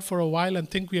hearing God for a while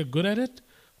and think we are good at it,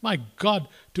 my God,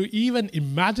 to even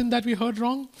imagine that we heard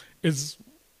wrong is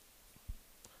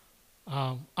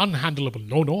unhandleable.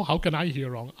 No, how can I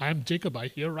hear wrong? I am Jacob, I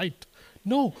hear right.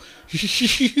 No,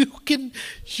 you can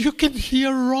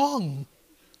hear wrong.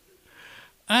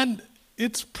 And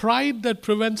it's pride that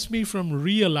prevents me from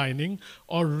realigning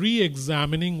or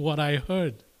re-examining what I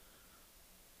heard.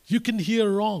 You can hear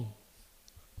wrong.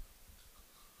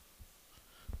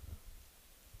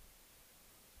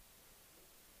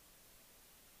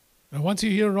 And once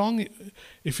you hear wrong,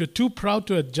 if you're too proud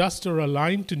to adjust or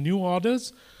align to new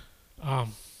orders,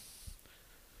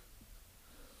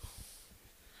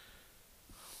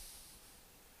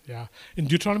 in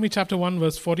Deuteronomy chapter 1,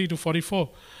 verse 40 to 44,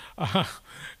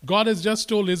 God has just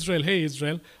told Israel, hey,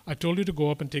 Israel, I told you to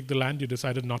go up and take the land. You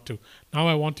decided not to. Now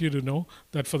I want you to know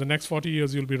that for the next 40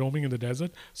 years you'll be roaming in the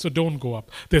desert, so don't go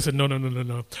up. They said,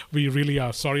 no. We really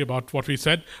are sorry about what we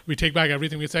said. We take back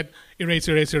everything we said.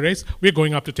 Erase. We're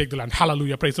going up to take the land.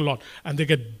 Hallelujah, praise the Lord. And they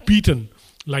get beaten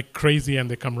like crazy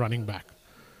and they come running back.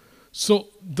 So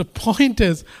the point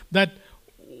is that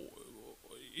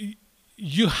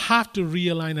you have to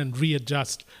realign and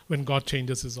readjust when God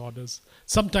changes his orders.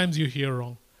 Sometimes you hear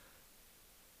wrong.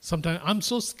 Sometimes I'm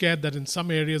so scared that in some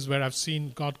areas where I've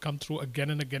seen God come through again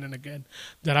and again and again,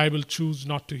 that I will choose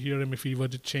not to hear him if he were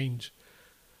to change.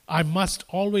 I must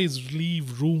always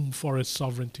leave room for his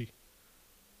sovereignty.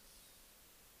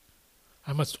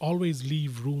 I must always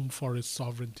leave room for his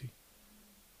sovereignty.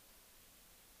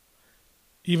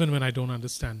 Even when I don't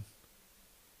understand.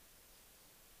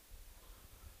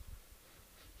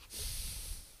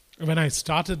 When I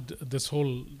started this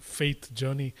whole faith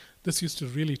journey, this used to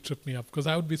really trip me up, because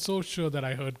I would be so sure that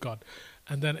I heard God.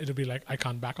 And then it would be like, I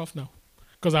can't back off now.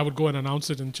 Because I would go and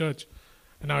announce it in church.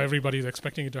 And now everybody's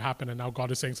expecting it to happen. And now God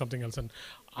is saying something else. And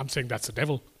I'm saying that's the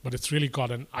devil. But it's really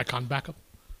God, and I can't back up.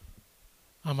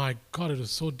 Oh my God, it is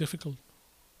so difficult.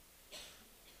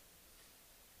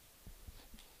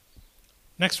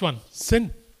 Next one,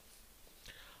 sin.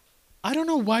 I don't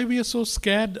know why we are so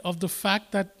scared of the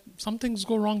fact that some things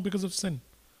go wrong because of sin.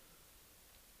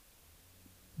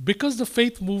 Because the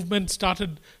faith movement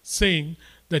started saying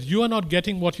that you are not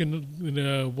getting what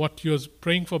you're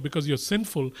praying for because you're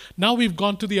sinful, now we've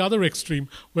gone to the other extreme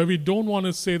where we don't want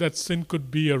to say that sin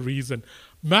could be a reason.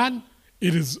 Man,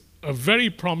 it is a very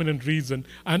prominent reason.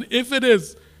 And if it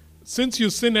is, since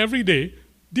you sin every day,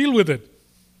 deal with it.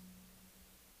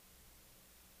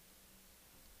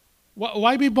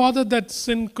 Why be bothered that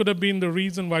sin could have been the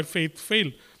reason why faith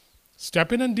failed?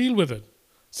 Step in and deal with it.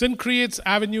 Sin creates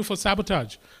avenue for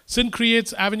sabotage. Sin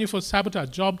creates avenue for sabotage.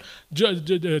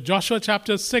 Joshua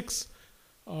chapter 6,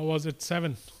 or was it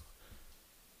 7?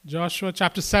 Joshua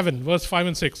chapter 7, verse 5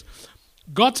 and 6.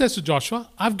 God says to Joshua,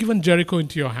 I've given Jericho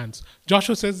into your hands.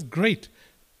 Joshua says, great.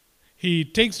 He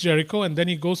takes Jericho and then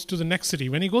he goes to the next city.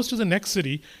 When he goes to the next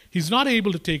city, he's not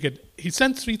able to take it. He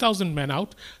sends 3,000 men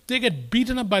out. They get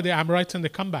beaten up by the Amorites and they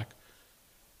come back.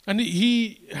 And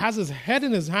he has his head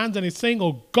in his hands and he's saying,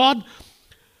 oh God,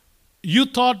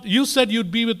 you said you'd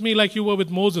be with me like you were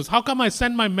with Moses. How come I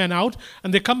send my men out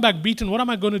and they come back beaten? What am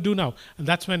I going to do now? And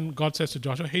that's when God says to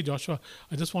Joshua, hey Joshua,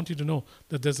 I just want you to know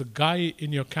that there's a guy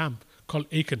in your camp called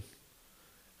Achan.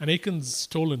 And Achan's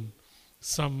stolen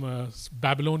some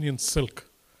Babylonian silk.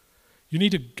 You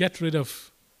need to get rid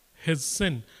of his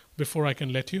sin before I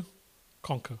can let you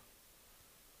conquer.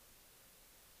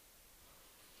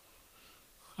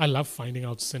 I love finding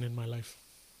out sin in my life.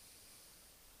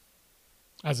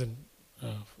 As in,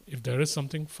 if there is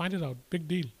something, find it out. Big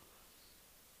deal.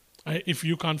 If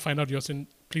you can't find out your sin,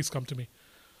 please come to me.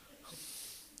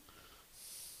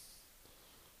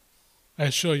 I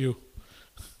assure you,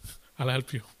 I'll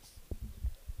help you.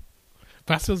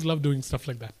 Pastors love doing stuff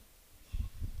like that.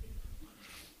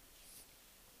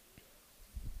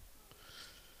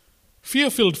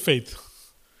 Fear-filled faith.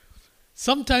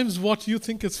 Sometimes what you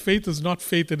think is faith is not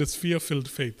faith, it is fear-filled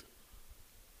faith.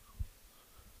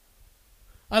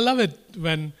 I love it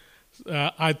when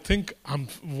I think I'm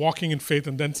walking in faith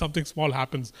and then something small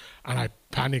happens and I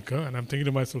panic and I'm thinking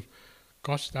to myself,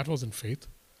 gosh, that wasn't faith.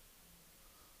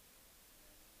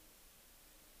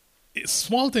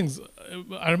 Small things.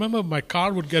 I remember my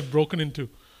car would get broken into.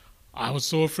 I was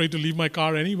so afraid to leave my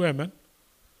car anywhere, man.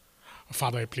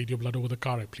 Father, I plead your blood over the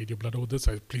car. I plead your blood over this.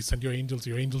 Please send your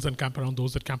angels encamp around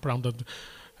those that camp around.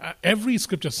 Every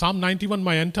scripture, Psalm 91,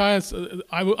 my entire,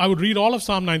 I would read all of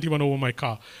Psalm 91 over my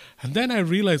car. And then I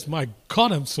realized, my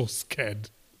God, I'm so scared.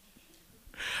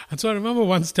 And so I remember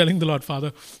once telling the Lord,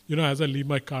 Father, as I leave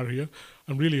my car here,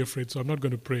 I'm really afraid, so I'm not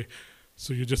going to pray.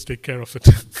 So you just take care of it.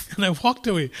 And I walked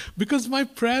away because my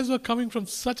prayers were coming from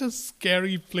such a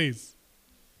scary place.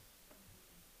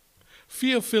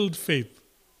 Fear-filled faith.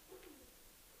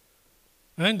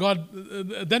 And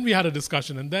then then we had a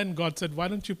discussion. And then God said, why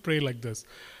don't you pray like this?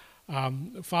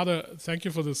 Father, thank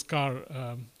you for this car.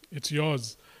 It's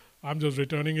yours. I'm just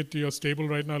returning it to your stable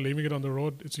right now, leaving it on the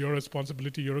road. It's your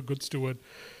responsibility. You're a good steward.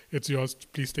 It's yours.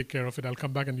 Please take care of it. I'll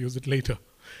come back and use it later.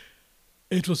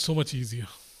 It was so much easier.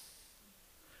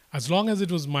 As long as it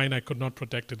was mine, I could not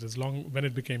protect it. When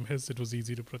it became his, it was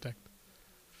easy to protect.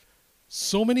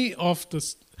 So many of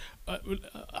this,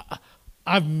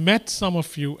 I've met some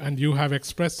of you and you have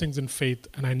expressed things in faith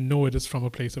and I know it is from a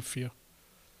place of fear.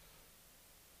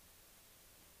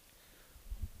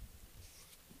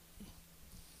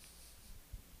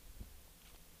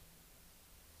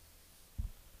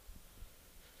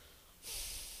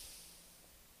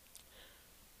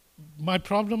 My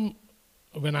problem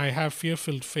when I have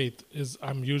fear-filled faith is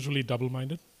I'm usually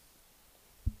double-minded.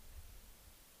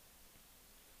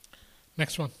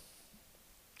 Next one.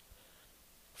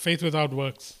 Faith without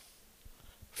works.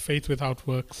 Faith without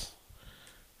works.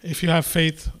 If you have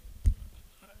faith,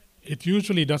 it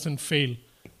usually doesn't fail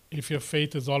if your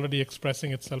faith is already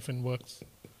expressing itself in works.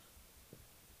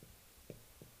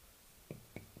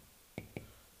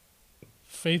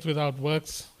 Faith without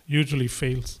works usually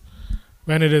fails.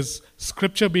 When it is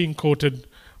scripture being quoted,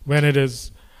 when it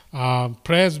is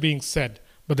prayers being said,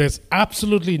 but there's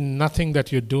absolutely nothing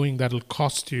that you're doing that will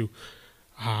cost you,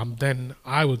 then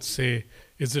I would say,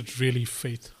 is it really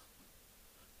faith?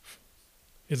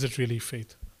 Is it really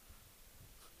faith?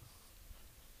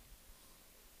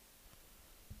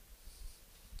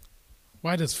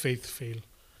 Why does faith fail?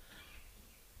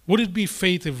 Would it be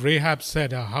faith if Rahab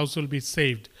said her house will be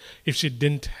saved if she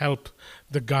didn't help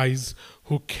the guys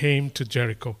who came to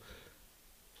Jericho?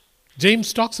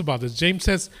 James talks about this. James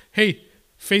says, hey,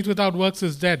 faith without works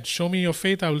is dead. Show me your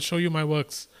faith, I will show you my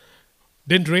works.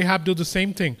 Didn't Rahab do the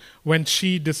same thing when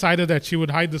she decided that she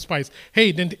would hide the spies?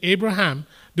 Hey, didn't Abraham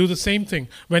do the same thing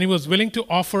when he was willing to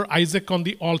offer Isaac on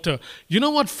the altar? You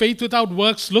know what faith without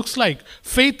works looks like?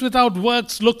 Faith without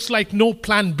works looks like no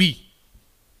plan B.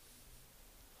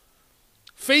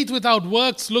 Faith without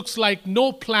works looks like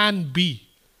no plan B.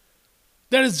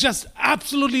 There is just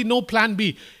absolutely no plan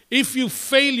B. If you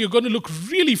fail, you're going to look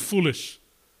really foolish.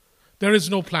 There is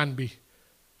no plan B.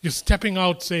 You're stepping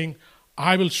out saying,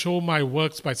 I will show my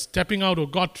works by stepping out, oh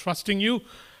God, trusting you,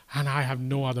 and I have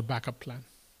no other backup plan.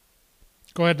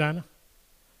 Go ahead, Diana.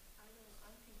 I know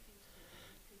I'm confused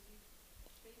because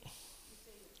you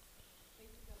say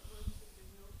faith without works, if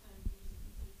there's no plan B,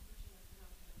 so you're teaching us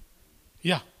not to have a plan B.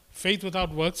 Yeah, faith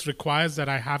without works requires that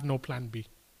I have no plan B.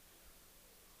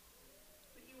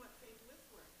 But you want faith with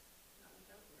works, not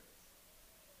without works.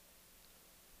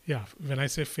 Yeah, when I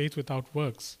say faith without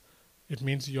works, It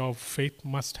means your faith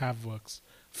must have works.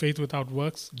 Faith without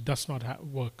works does not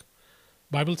work.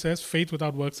 Bible says faith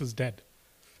without works is dead.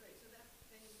 Right, so that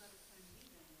then you've got a plan B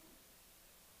then, no?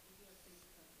 If you have faith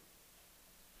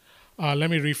without works.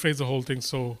 Let me rephrase the whole thing.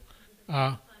 So,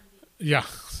 Plan B. yeah,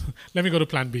 let me go to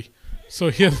plan B. So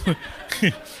here's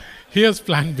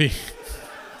plan B.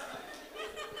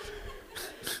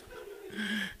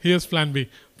 Here's plan B.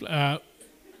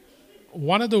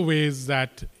 One of the ways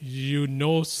that you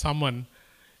know someone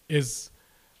is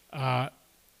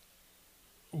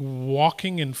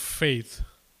walking in faith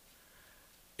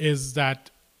is that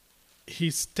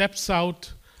he steps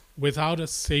out without a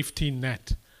safety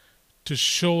net to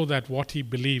show that what he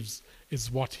believes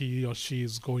is what he or she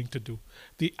is going to do.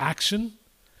 The action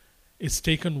is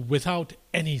taken without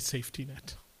any safety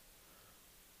net.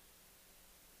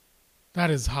 That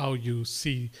is how you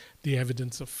see the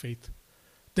evidence of faith.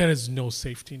 There is no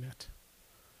safety net.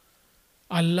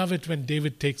 I love it when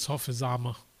David takes off his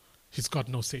armor. He's got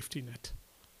no safety net.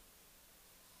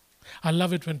 I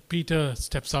love it when Peter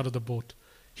steps out of the boat.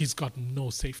 He's got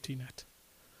no safety net.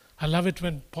 I love it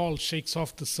when Paul shakes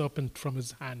off the serpent from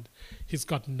his hand. He's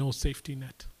got no safety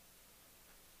net.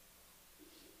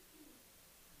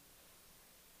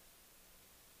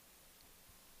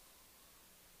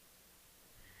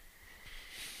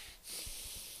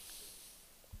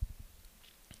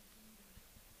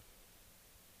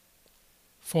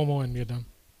 Four more and we're done.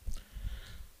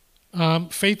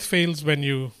 Faith fails when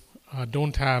you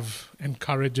don't have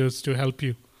encouragers to help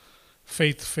you.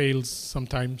 Faith fails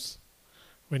sometimes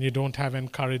when you don't have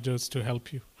encouragers to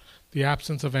help you. The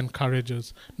absence of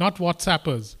encouragers. Not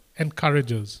WhatsAppers,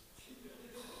 encouragers.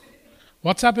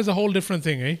 WhatsApp is a whole different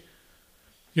thing, eh?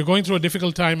 You're going through a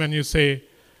difficult time and you say,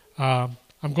 I'm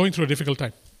going through a difficult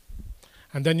time.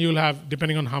 And then you'll have,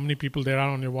 depending on how many people there are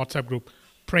on your WhatsApp group,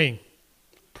 praying.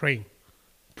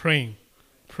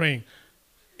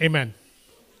 Amen.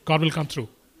 God will come through.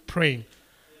 Praying.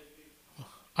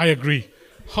 I agree.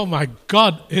 Oh my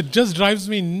God, it just drives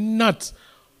me nuts.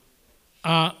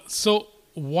 So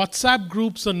WhatsApp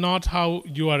groups are not how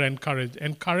you are encouraged.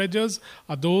 Encouragers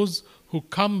are those who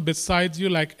come beside you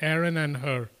like Aaron and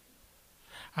Hur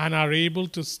and are able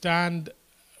to stand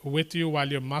with you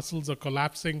while your muscles are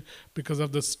collapsing because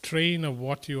of the strain of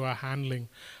what you are handling,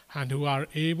 and who are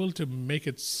able to make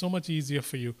it so much easier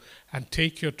for you and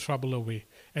take your trouble away.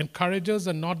 Encouragers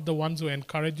are not the ones who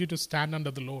encourage you to stand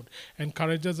under the load.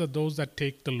 Encouragers are those that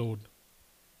take the load.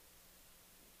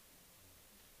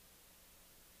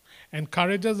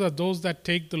 Encouragers are those that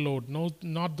take the load,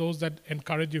 not those that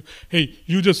encourage you. Hey,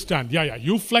 you just stand. Yeah,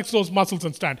 you flex those muscles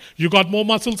and stand. You got more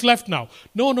muscles left now.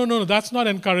 No, that's not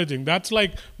encouraging. That's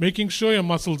like making sure your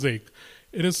muscles ache.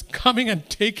 It is coming and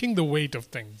taking the weight of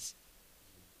things.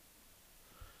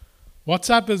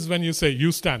 WhatsApp is when you say,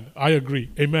 you stand. I agree.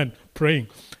 Amen. Praying.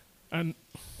 And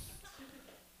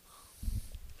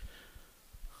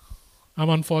I'm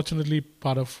unfortunately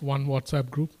part of one WhatsApp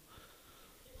group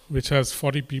which has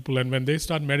 40 people, and when they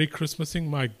start Merry Christmasing,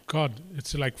 my God,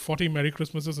 it's like 40 Merry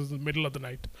Christmases in the middle of the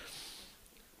night.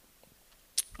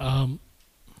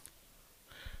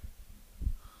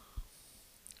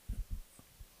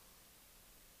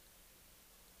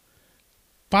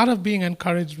 Part of being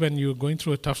encouraged when you're going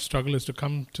through a tough struggle is to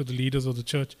come to the leaders of the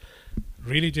church.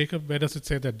 Really, Jacob? Where does it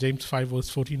say that? James 5 verse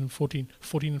 14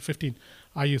 and 15.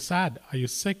 Are you sad? Are you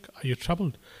sick? Are you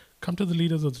troubled? Come to the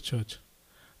leaders of the church.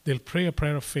 They'll pray a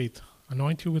prayer of faith,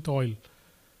 anoint you with oil,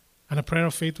 and a prayer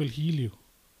of faith will heal you.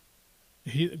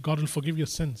 God will forgive your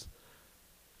sins.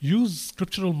 Use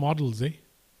scriptural models, eh?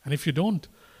 And if you don't,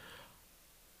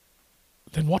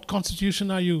 then what constitution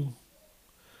are you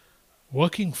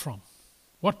working from?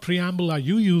 What preamble are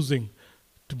you using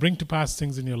to bring to pass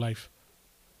things in your life?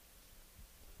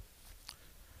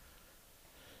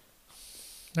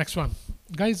 Next one.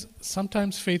 Guys,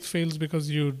 sometimes faith fails because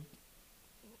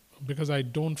I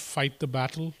don't fight the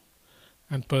battle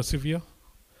and persevere.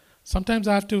 Sometimes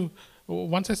I have to,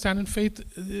 once I stand in faith,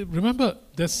 remember,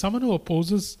 there's someone who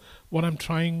opposes what I'm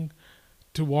trying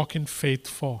to walk in faith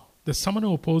for. There's someone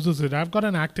who opposes it. I've got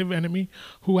an active enemy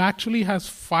who actually has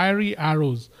fiery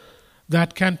arrows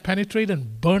that can penetrate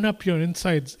and burn up your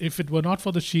insides if it were not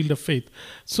for the shield of faith.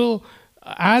 So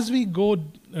as we go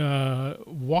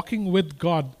walking with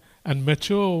God and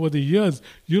mature over the years,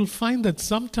 you'll find that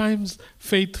sometimes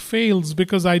faith fails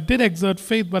because I did exert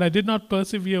faith, but I did not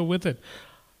persevere with it.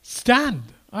 Stand.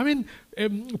 I mean,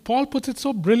 Paul puts it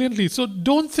so brilliantly. So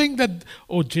don't think that,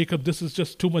 oh, Jacob, this is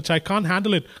just too much. I can't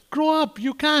handle it. Grow up.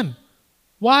 You can.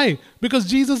 Why? Because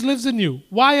Jesus lives in you.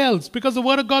 Why else? Because the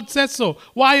Word of God says so.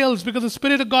 Why else? Because the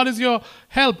Spirit of God is your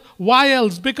help. Why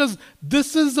else? Because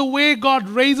this is the way God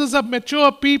raises up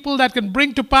mature people that can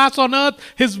bring to pass on earth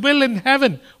His will in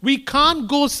heaven. We can't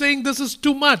go saying this is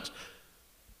too much.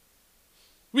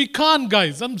 We can't,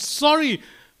 guys. I'm sorry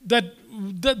that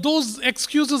those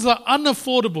excuses are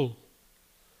unaffordable.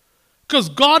 Because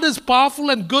God is powerful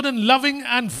and good and loving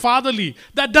and fatherly.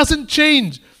 That doesn't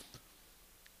change.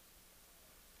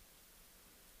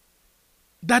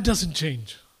 That doesn't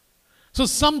change. So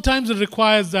sometimes it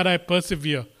requires that I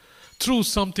persevere through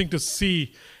something to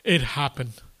see it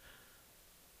happen.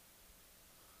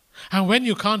 And when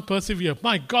you can't persevere,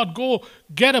 my God, go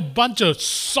get a bunch of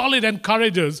solid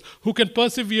encouragers who can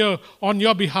persevere on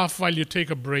your behalf while you take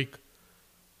a break.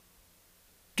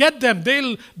 Get them.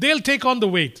 They'll take on the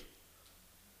weight.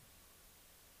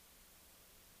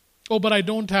 Oh, but I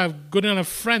don't have good enough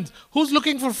friends. Who's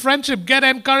looking for friendship? Get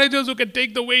encouragers who can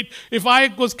take the weight. If I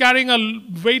was carrying a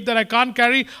weight that I can't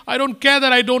carry, I don't care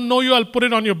that I don't know you. I'll put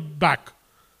it on your back.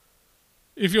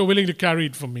 If you're willing to carry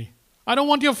it for me. I don't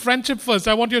want your friendship first.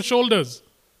 I want your shoulders.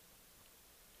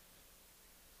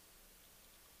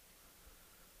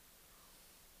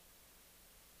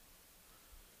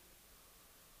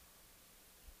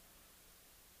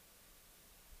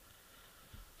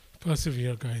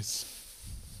 Persevere, guys.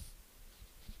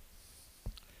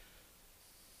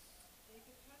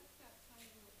 David, how does that tie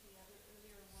in with the other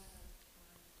earlier one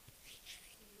of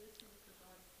he listens to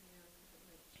God's commands that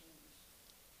might change?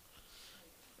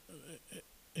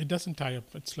 It doesn't tie up.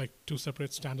 It's like two separate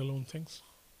standalone things.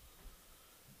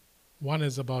 One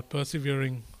is about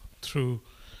persevering through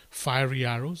fiery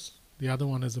arrows. The other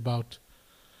one is about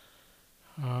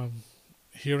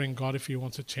hearing God if He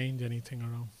wants to change anything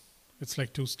around. It's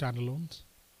like two standalones.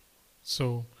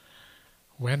 So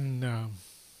when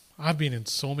I've been in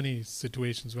so many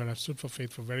situations where I've stood for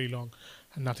faith for very long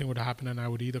and nothing would happen, and I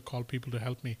would either call people to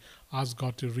help me, ask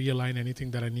God to realign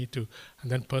anything that I need to, and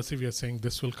then persevere saying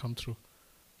this will come through.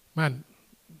 Man,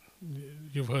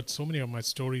 you've heard so many of my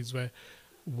stories where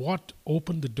what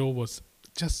opened the door was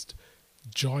just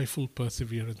joyful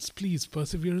perseverance. Please,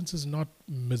 perseverance is not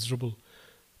miserable.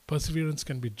 Perseverance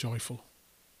can be joyful.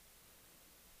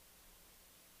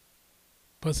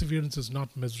 Perseverance is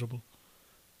not miserable.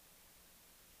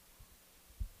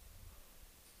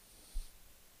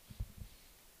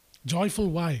 Joyful,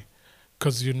 why?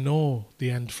 Because you know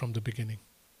the end from the beginning.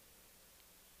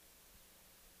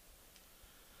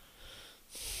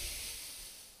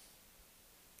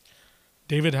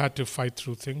 David had to fight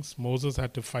through things. Moses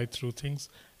had to fight through things.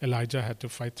 Elijah had to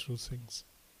fight through things.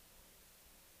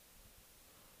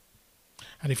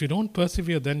 And if you don't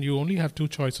persevere, then you only have two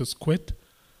choices: quit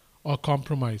or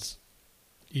compromise.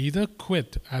 Either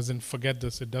quit, as in forget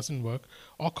this, it doesn't work,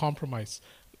 or compromise.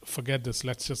 Forget this,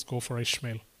 let's just go for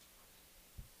Ishmael.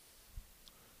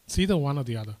 It's either one or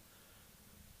the other.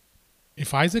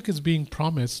 If Isaac is being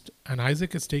promised and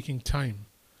Isaac is taking time,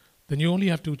 then you only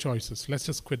have two choices. Let's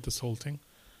just quit this whole thing.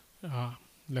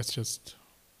 Let's just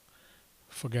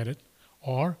forget it.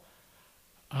 Or,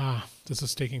 this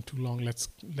is taking too long. Let's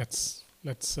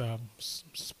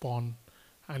spawn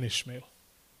an Ishmael.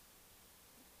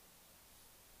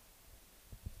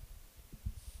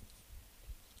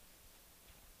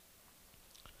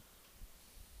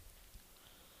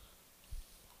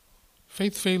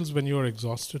 Faith fails when you're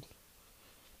exhausted.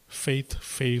 Faith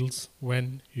fails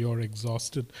when you're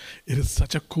exhausted. It is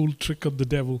such a cool trick of the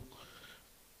devil.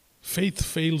 Faith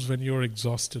fails when you're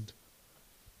exhausted.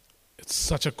 It's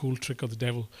such a cool trick of the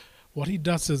devil. What he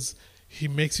does is he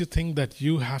makes you think that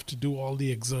you have to do all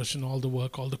the exertion, all the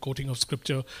work, all the quoting of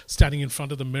scripture, standing in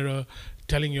front of the mirror,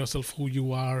 telling yourself who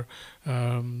you are,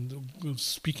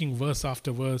 speaking verse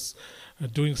after verse,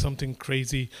 doing something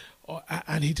crazy.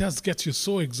 And he just gets you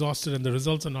so exhausted and the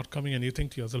results are not coming and you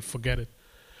think to yourself, forget it.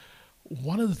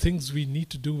 One of the things we need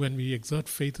to do when we exert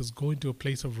faith is go into a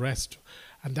place of rest.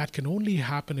 And that can only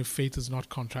happen if faith is not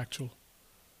contractual.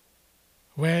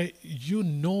 Where you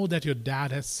know that your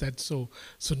dad has said so.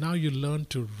 So now you learn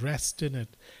to rest in it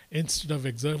instead of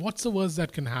exert. What's the worst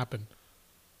that can happen?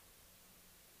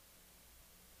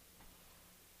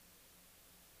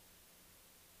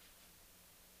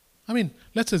 I mean,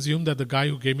 let's assume that the guy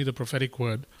who gave me the prophetic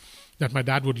word that my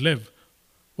dad would live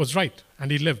was right,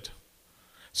 and he lived.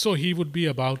 So he would be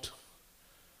about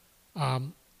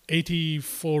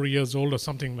 84 years old or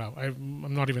something now.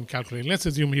 I'm not even calculating. Let's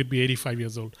assume he'd be 85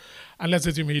 years old. And let's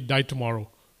assume he'd die tomorrow.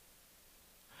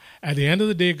 At the end of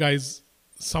the day, guys,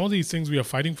 some of these things we are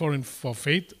fighting for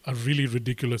faith are really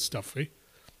ridiculous stuff. Eh?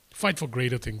 Fight for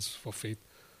greater things for faith.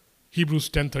 Hebrews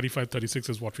 10:35-36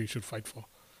 is what we should fight for.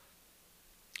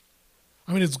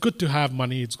 I mean, it's good to have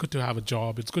money, it's good to have a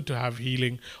job, it's good to have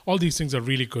healing. All these things are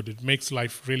really good. It makes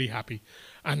life really happy.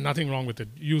 And nothing wrong with it.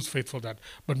 Use faith for that.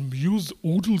 But use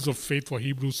oodles of faith for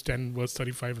Hebrews 10, verse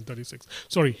 35 and 36.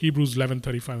 Sorry, Hebrews 11,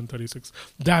 35 and 36.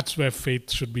 That's where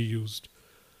faith should be used.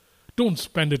 Don't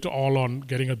spend it all on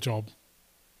getting a job.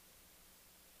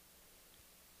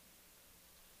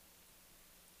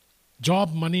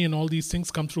 Job, money, and all these things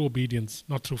come through obedience,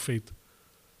 not through faith.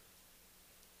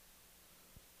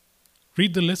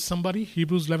 Read the list, somebody.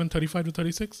 Hebrews 11, 35 to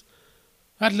 36.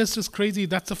 That list is crazy.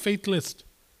 That's a faith list.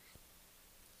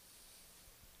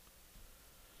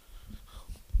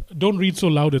 Don't read so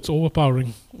loud. It's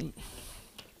overpowering.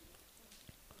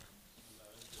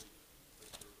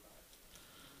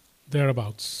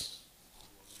 Thereabouts.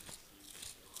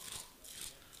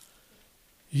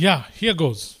 Yeah, here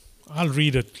goes. I'll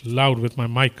read it loud with my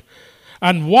mic.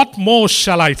 And what more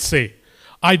shall I say?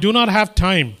 I do not have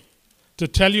time to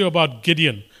tell you about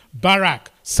Gideon, Barak,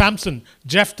 Samson,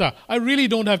 Jephthah. I really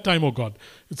don't have time, oh God.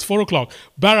 It's 4 o'clock.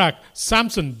 Barak,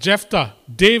 Samson, Jephthah,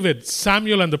 David,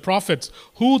 Samuel, and the prophets,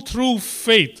 who through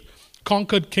faith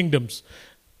conquered kingdoms,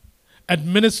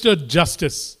 administered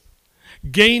justice,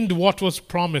 gained what was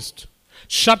promised,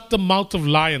 shut the mouth of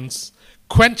lions,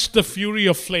 quenched the fury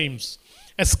of flames,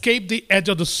 escaped the edge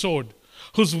of the sword,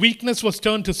 whose weakness was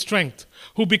turned to strength,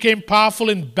 who became powerful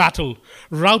in battle,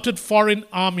 routed foreign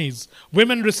armies.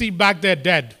 Women received back their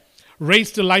dead,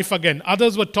 raised to life again.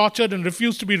 Others were tortured and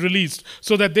refused to be released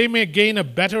so that they may gain a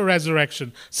better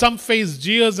resurrection. Some faced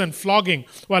jeers and flogging,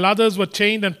 while others were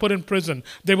chained and put in prison.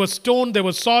 They were stoned, they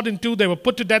were sawed in two, they were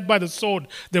put to death by the sword.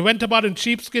 They went about in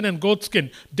sheepskin and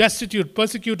goatskin, destitute,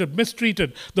 persecuted,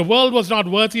 mistreated. The world was not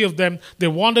worthy of them. They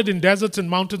wandered in deserts and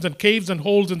mountains and caves and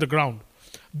holes in the ground.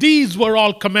 These were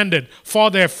all commended for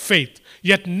their faith,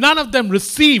 yet none of them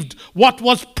received what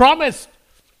was promised.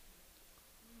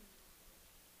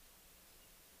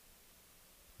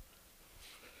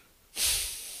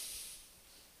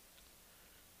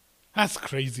 That's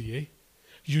crazy, eh?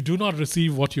 You do not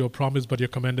receive what you are promised, but you're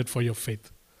commended for your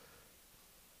faith.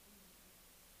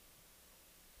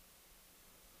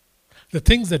 The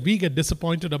things that we get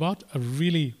disappointed about are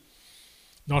really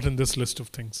not in this list of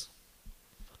things.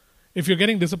 If you're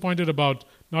getting disappointed about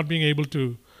not being able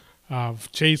to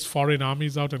chase foreign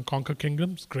armies out and conquer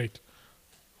kingdoms, great.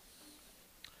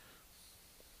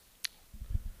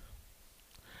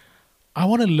 I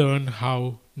want to learn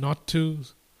how not to,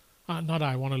 I'm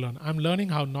learning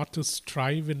how not to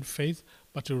strive in faith,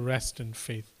 but to rest in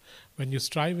faith. When you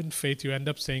strive in faith, you end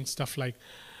up saying stuff like,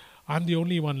 I'm the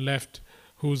only one left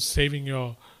who's saving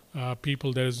your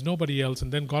people. There is nobody else.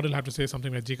 And then God will have to say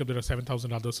something like, Jacob, there are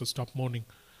 7,000 others, so stop mourning.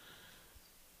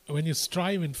 When you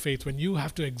strive in faith, when you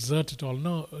have to exert it all,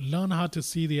 no, learn how to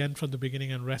see the end from the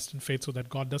beginning and rest in faith so that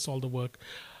God does all the work.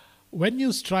 When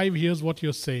you strive, here's what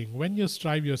you're saying. When you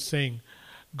strive, you're saying,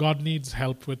 God needs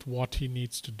help with what he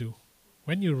needs to do.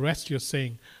 When you rest, you're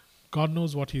saying, God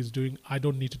knows what he's doing. I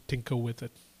don't need to tinker with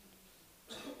it.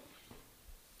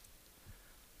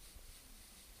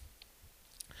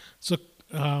 So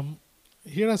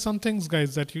here are some things,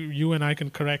 guys, that you and I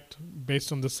can correct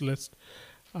based on this list.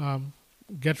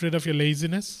 Get rid of your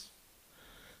laziness.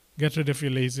 Get rid of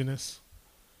your laziness.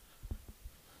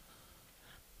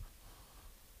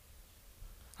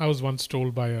 I was once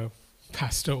told by a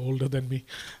pastor older than me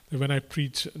that when I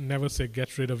preach, never say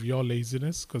get rid of your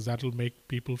laziness, because that'll make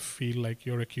people feel like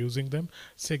you're accusing them.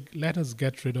 Say, let us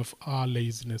get rid of our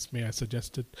laziness. May I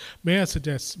suggest to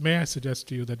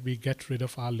you that we get rid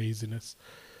of our laziness.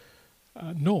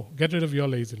 No, get rid of your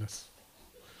laziness.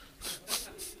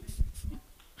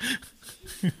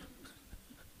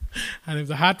 And if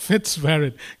the hat fits, wear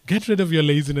it. Get rid of your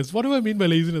laziness. What do I mean by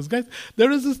laziness? Guys, there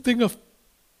is this thing of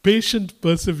patient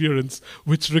perseverance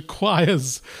which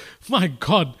requires, my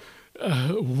God,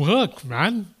 work,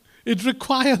 man. It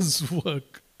requires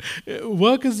work.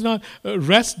 Work is not,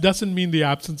 rest doesn't mean the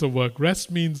absence of work.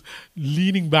 Rest means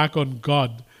leaning back on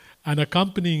God and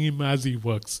accompanying him as he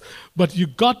works. But you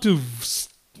got to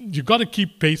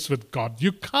keep pace with God.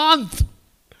 You can't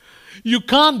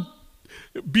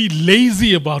be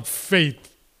lazy about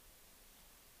faith.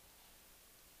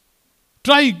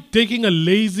 Try taking a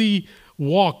lazy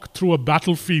walk through a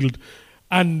battlefield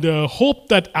and hope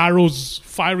that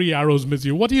fiery arrows miss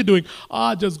you. What are you doing?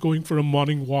 Just going for a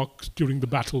morning walk during the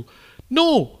battle.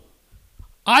 No.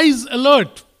 Eyes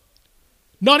alert.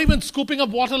 Not even scooping up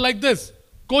water like this.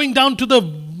 Going down to the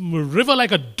river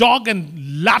like a dog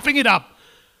and lapping it up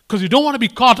because you don't want to be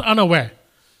caught unaware.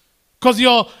 Because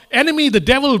your enemy, the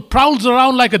devil, prowls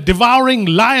around like a devouring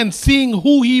lion, seeing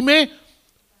who he may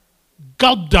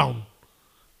gulp down.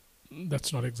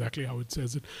 That's not exactly how it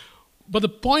says it. But the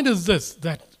point is this,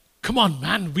 that, come on,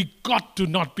 man, we got to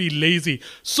not be lazy.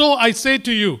 So I say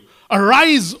to you,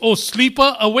 arise, O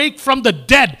sleeper, awake from the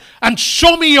dead, and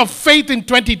show me your faith in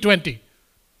 2020.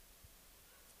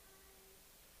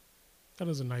 That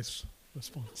was a nice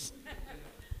response.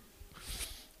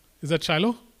 Is that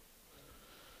Shiloh?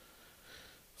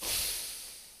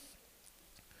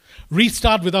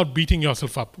 Restart without beating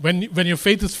yourself up. When your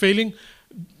faith is failing,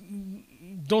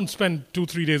 don't spend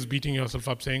 2-3 days beating yourself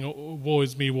up saying, oh, woe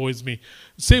is me, woe is me.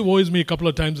 Say woe is me a couple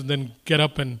of times and then get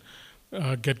up and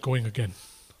get going again.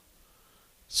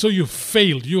 So you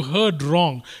failed, you heard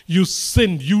wrong, you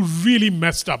sinned, you really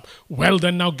messed up. Well,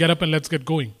 then now get up and let's get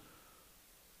going.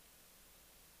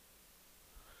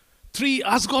 3,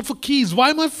 ask God for keys. Why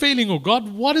am I failing, oh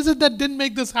God? What is it that didn't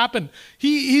make this happen?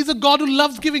 He's a God who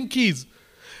loves giving keys.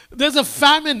 There's a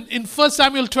famine in 1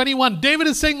 Samuel 21. David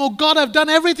is saying, oh God, I've done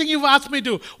everything you've asked me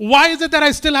to. Why is it that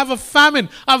I still have a famine?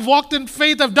 I've walked in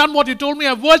faith. I've done what you told me.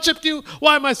 I've worshipped you.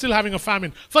 Why am I still having a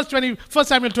famine? 1 Samuel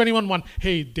 21:1.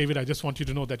 Hey, David, I just want you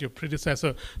to know that your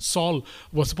predecessor, Saul,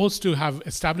 was supposed to have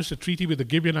established a treaty with the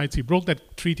Gibeonites. He broke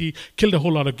that treaty, killed a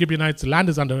whole lot of Gibeonites. The land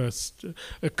is under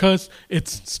a curse.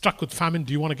 It's struck with famine.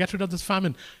 Do you want to get rid of this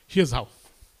famine? Here's how.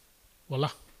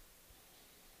 Voila.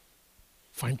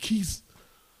 Find keys.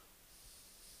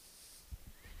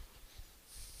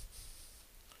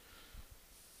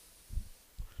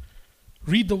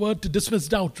 Read the word to dismiss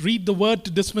doubt. Read the word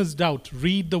to dismiss doubt.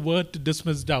 Read the word to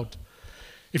dismiss doubt.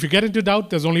 If you get into doubt,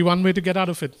 there's only one way to get out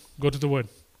of it. Go to the word.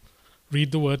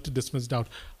 Read the word to dismiss doubt.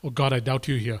 Oh God, I doubt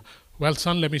you here. Well,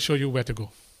 son, let me show you where to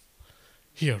go.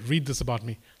 Here, read this about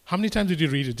me. How many times did you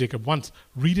read it, Jacob? Once.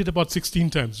 Read it about 16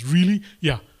 times. Really?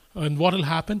 Yeah. And what will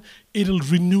happen? It'll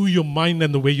renew your mind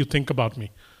and the way you think about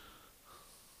me.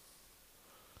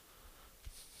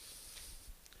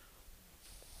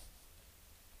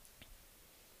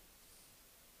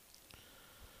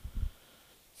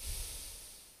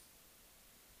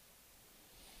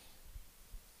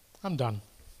 I'm done.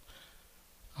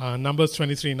 Numbers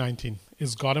 23:19.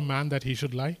 Is God a man that he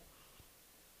should lie?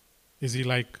 Is he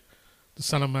like the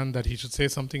son of man that he should say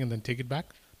something and then take it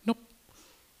back? Nope.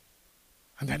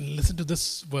 And then listen to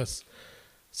this verse.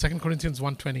 2 Corinthians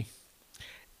 1:20.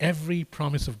 Every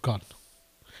promise of God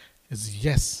is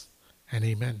yes and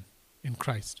amen in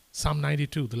Christ. Psalm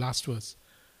 92, the last verse.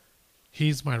 He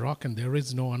is my rock and there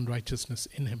is no unrighteousness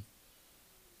in him.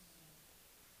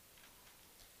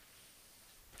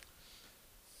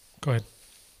 Go ahead.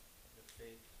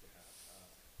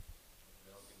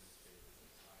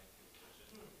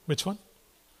 Which one?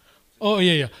 Oh,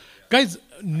 yeah. Guys,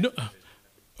 no,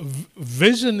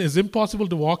 vision is impossible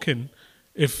to walk in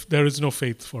if there is no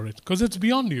faith for it, because it's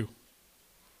beyond you.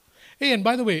 Hey, and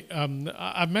by the way,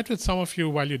 I've met with some of you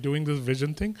while you're doing this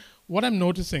vision thing. What I'm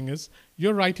noticing is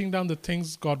you're writing down the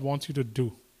things God wants you to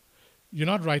do. You're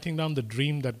not writing down the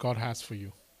dream that God has for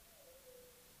you.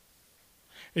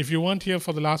 If you weren't here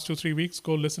for the last 2-3 weeks,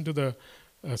 go listen to the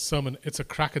sermon. It's a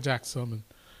crackerjack sermon.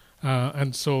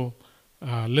 And so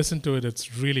listen to it.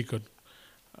 It's really good.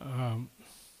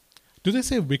 Do they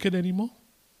say wicked anymore?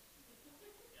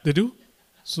 They do?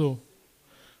 So,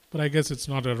 but I guess it's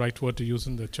not a right word to use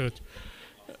in the church.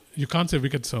 You can't say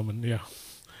wicked sermon, yeah.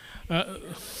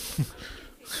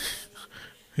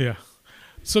 Yeah.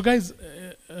 So guys,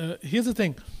 here's the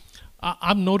thing.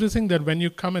 I'm noticing that when you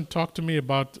come and talk to me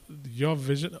about your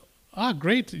vision,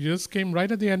 great, you just came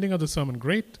right at the ending of the sermon,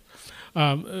 great.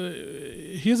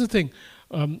 Here's the thing,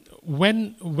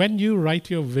 when you write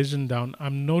your vision down,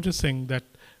 I'm noticing that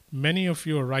many of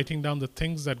you are writing down the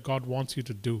things that God wants you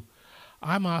to do.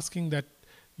 I'm asking that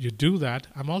you do that.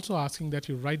 I'm also asking that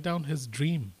you write down his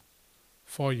dream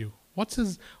for you.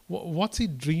 What's he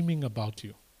dreaming about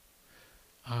you?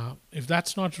 If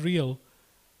that's not real,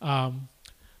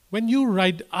 when you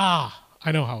write, I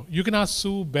know how. You can ask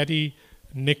Sue, Betty,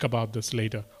 Nick about this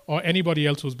later, or anybody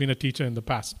else who's been a teacher in the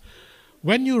past.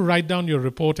 When you write down your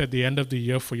report at the end of the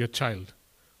year for your child,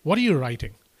 what are you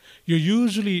writing? You're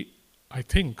usually, I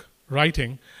think,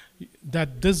 writing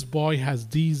that this boy has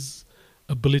these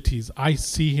abilities. I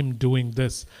see him doing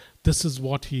this. This is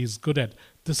what he is good at.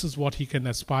 This is what he can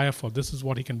aspire for. This is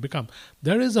what he can become.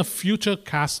 There is a future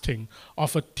casting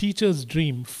of a teacher's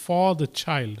dream for the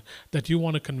child that you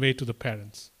want to convey to the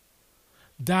parents.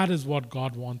 That is what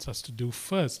God wants us to do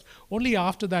first. Only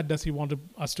after that does he want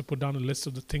us to put down a list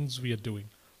of the things we are doing.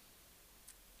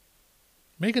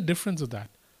 Make a difference of that.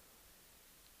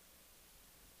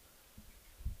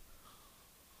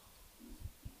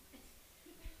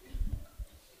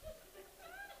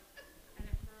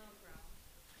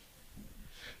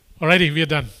 Alrighty, we are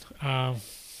done.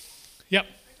 Yep.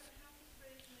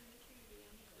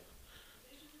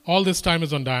 All this time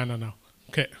is on Diana now.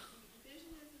 Okay.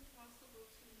 Vision is impossible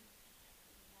to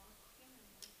walk in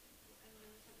and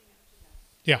then something after that.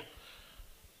 Yeah.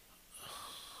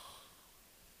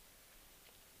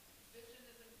 Vision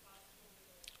is impossible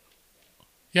without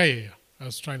faith. Yeah. I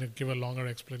was trying to give a longer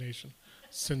explanation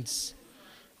since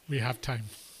we have time.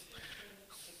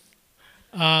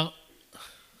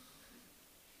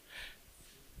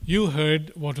 You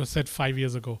heard what was said 5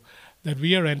 years ago, that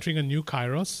we are entering a new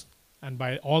kairos. And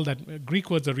by all that, Greek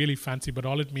words are really fancy, but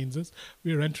all it means is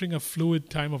we are entering a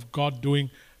fluid time of God doing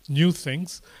new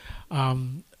things.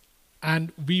 And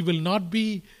we will not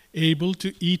be able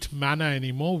to eat manna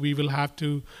anymore. We will have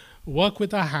to work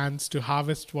with our hands to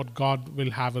harvest what God will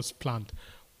have us plant.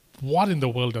 What in the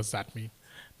world does that mean?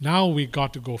 Now we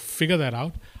got to go figure that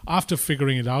out. After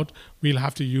figuring it out, we'll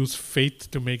have to use faith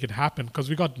to make it happen,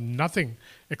 because we got nothing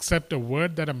except a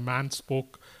word that a man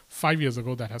spoke 5 years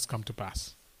ago that has come to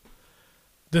pass.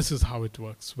 This is how it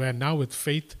works, where now with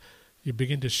faith, you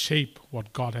begin to shape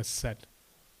what God has said.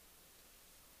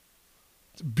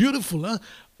 It's beautiful, huh?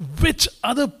 Which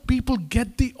other people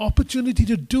get the opportunity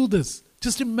to do this?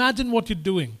 Just imagine what you're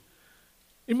doing.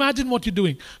 Imagine what you're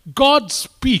doing. God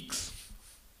speaks.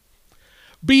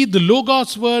 Be it the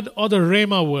Logos word or the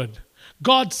Rhema word.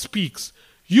 God speaks.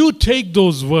 You take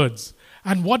those words.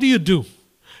 And what do?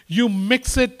 You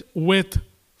mix it with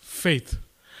faith.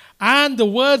 And the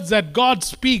words that God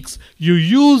speaks, you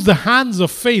use the hands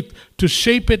of faith to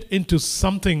shape it into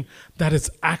something that is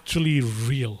actually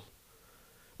real.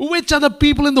 Which other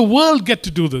people in the world get to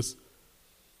do this?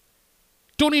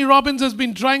 Tony Robbins has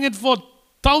been trying it for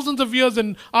thousands of years,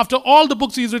 and after all the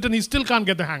books he's written, he still can't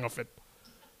get the hang of it.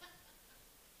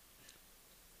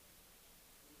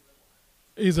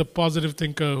 He's a positive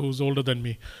thinker who's older than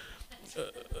me.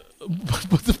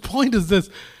 But the point is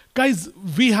this. Guys,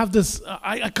 we have this,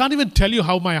 I can't even tell you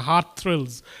how my heart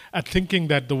thrills at thinking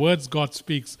that the words God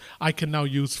speaks, I can now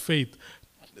use faith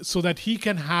so that he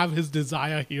can have his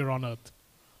desire here on earth.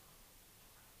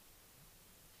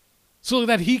 So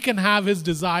that he can have his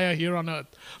desire here on earth.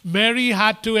 Mary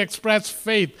had to express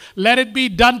faith. Let it be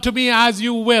done to me as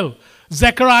you will.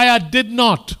 Zechariah did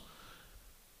not.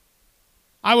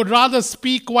 I would rather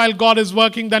speak while God is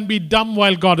working than be dumb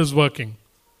while God is working.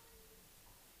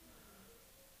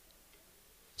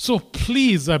 So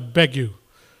please, I beg you,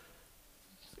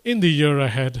 in the year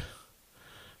ahead,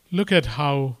 look at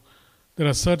how there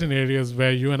are certain areas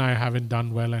where you and I haven't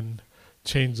done well, and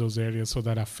change those areas so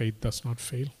that our faith does not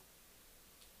fail.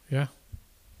 Yeah?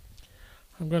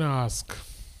 I'm going to ask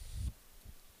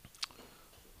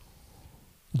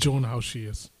Joan how she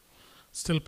is. Still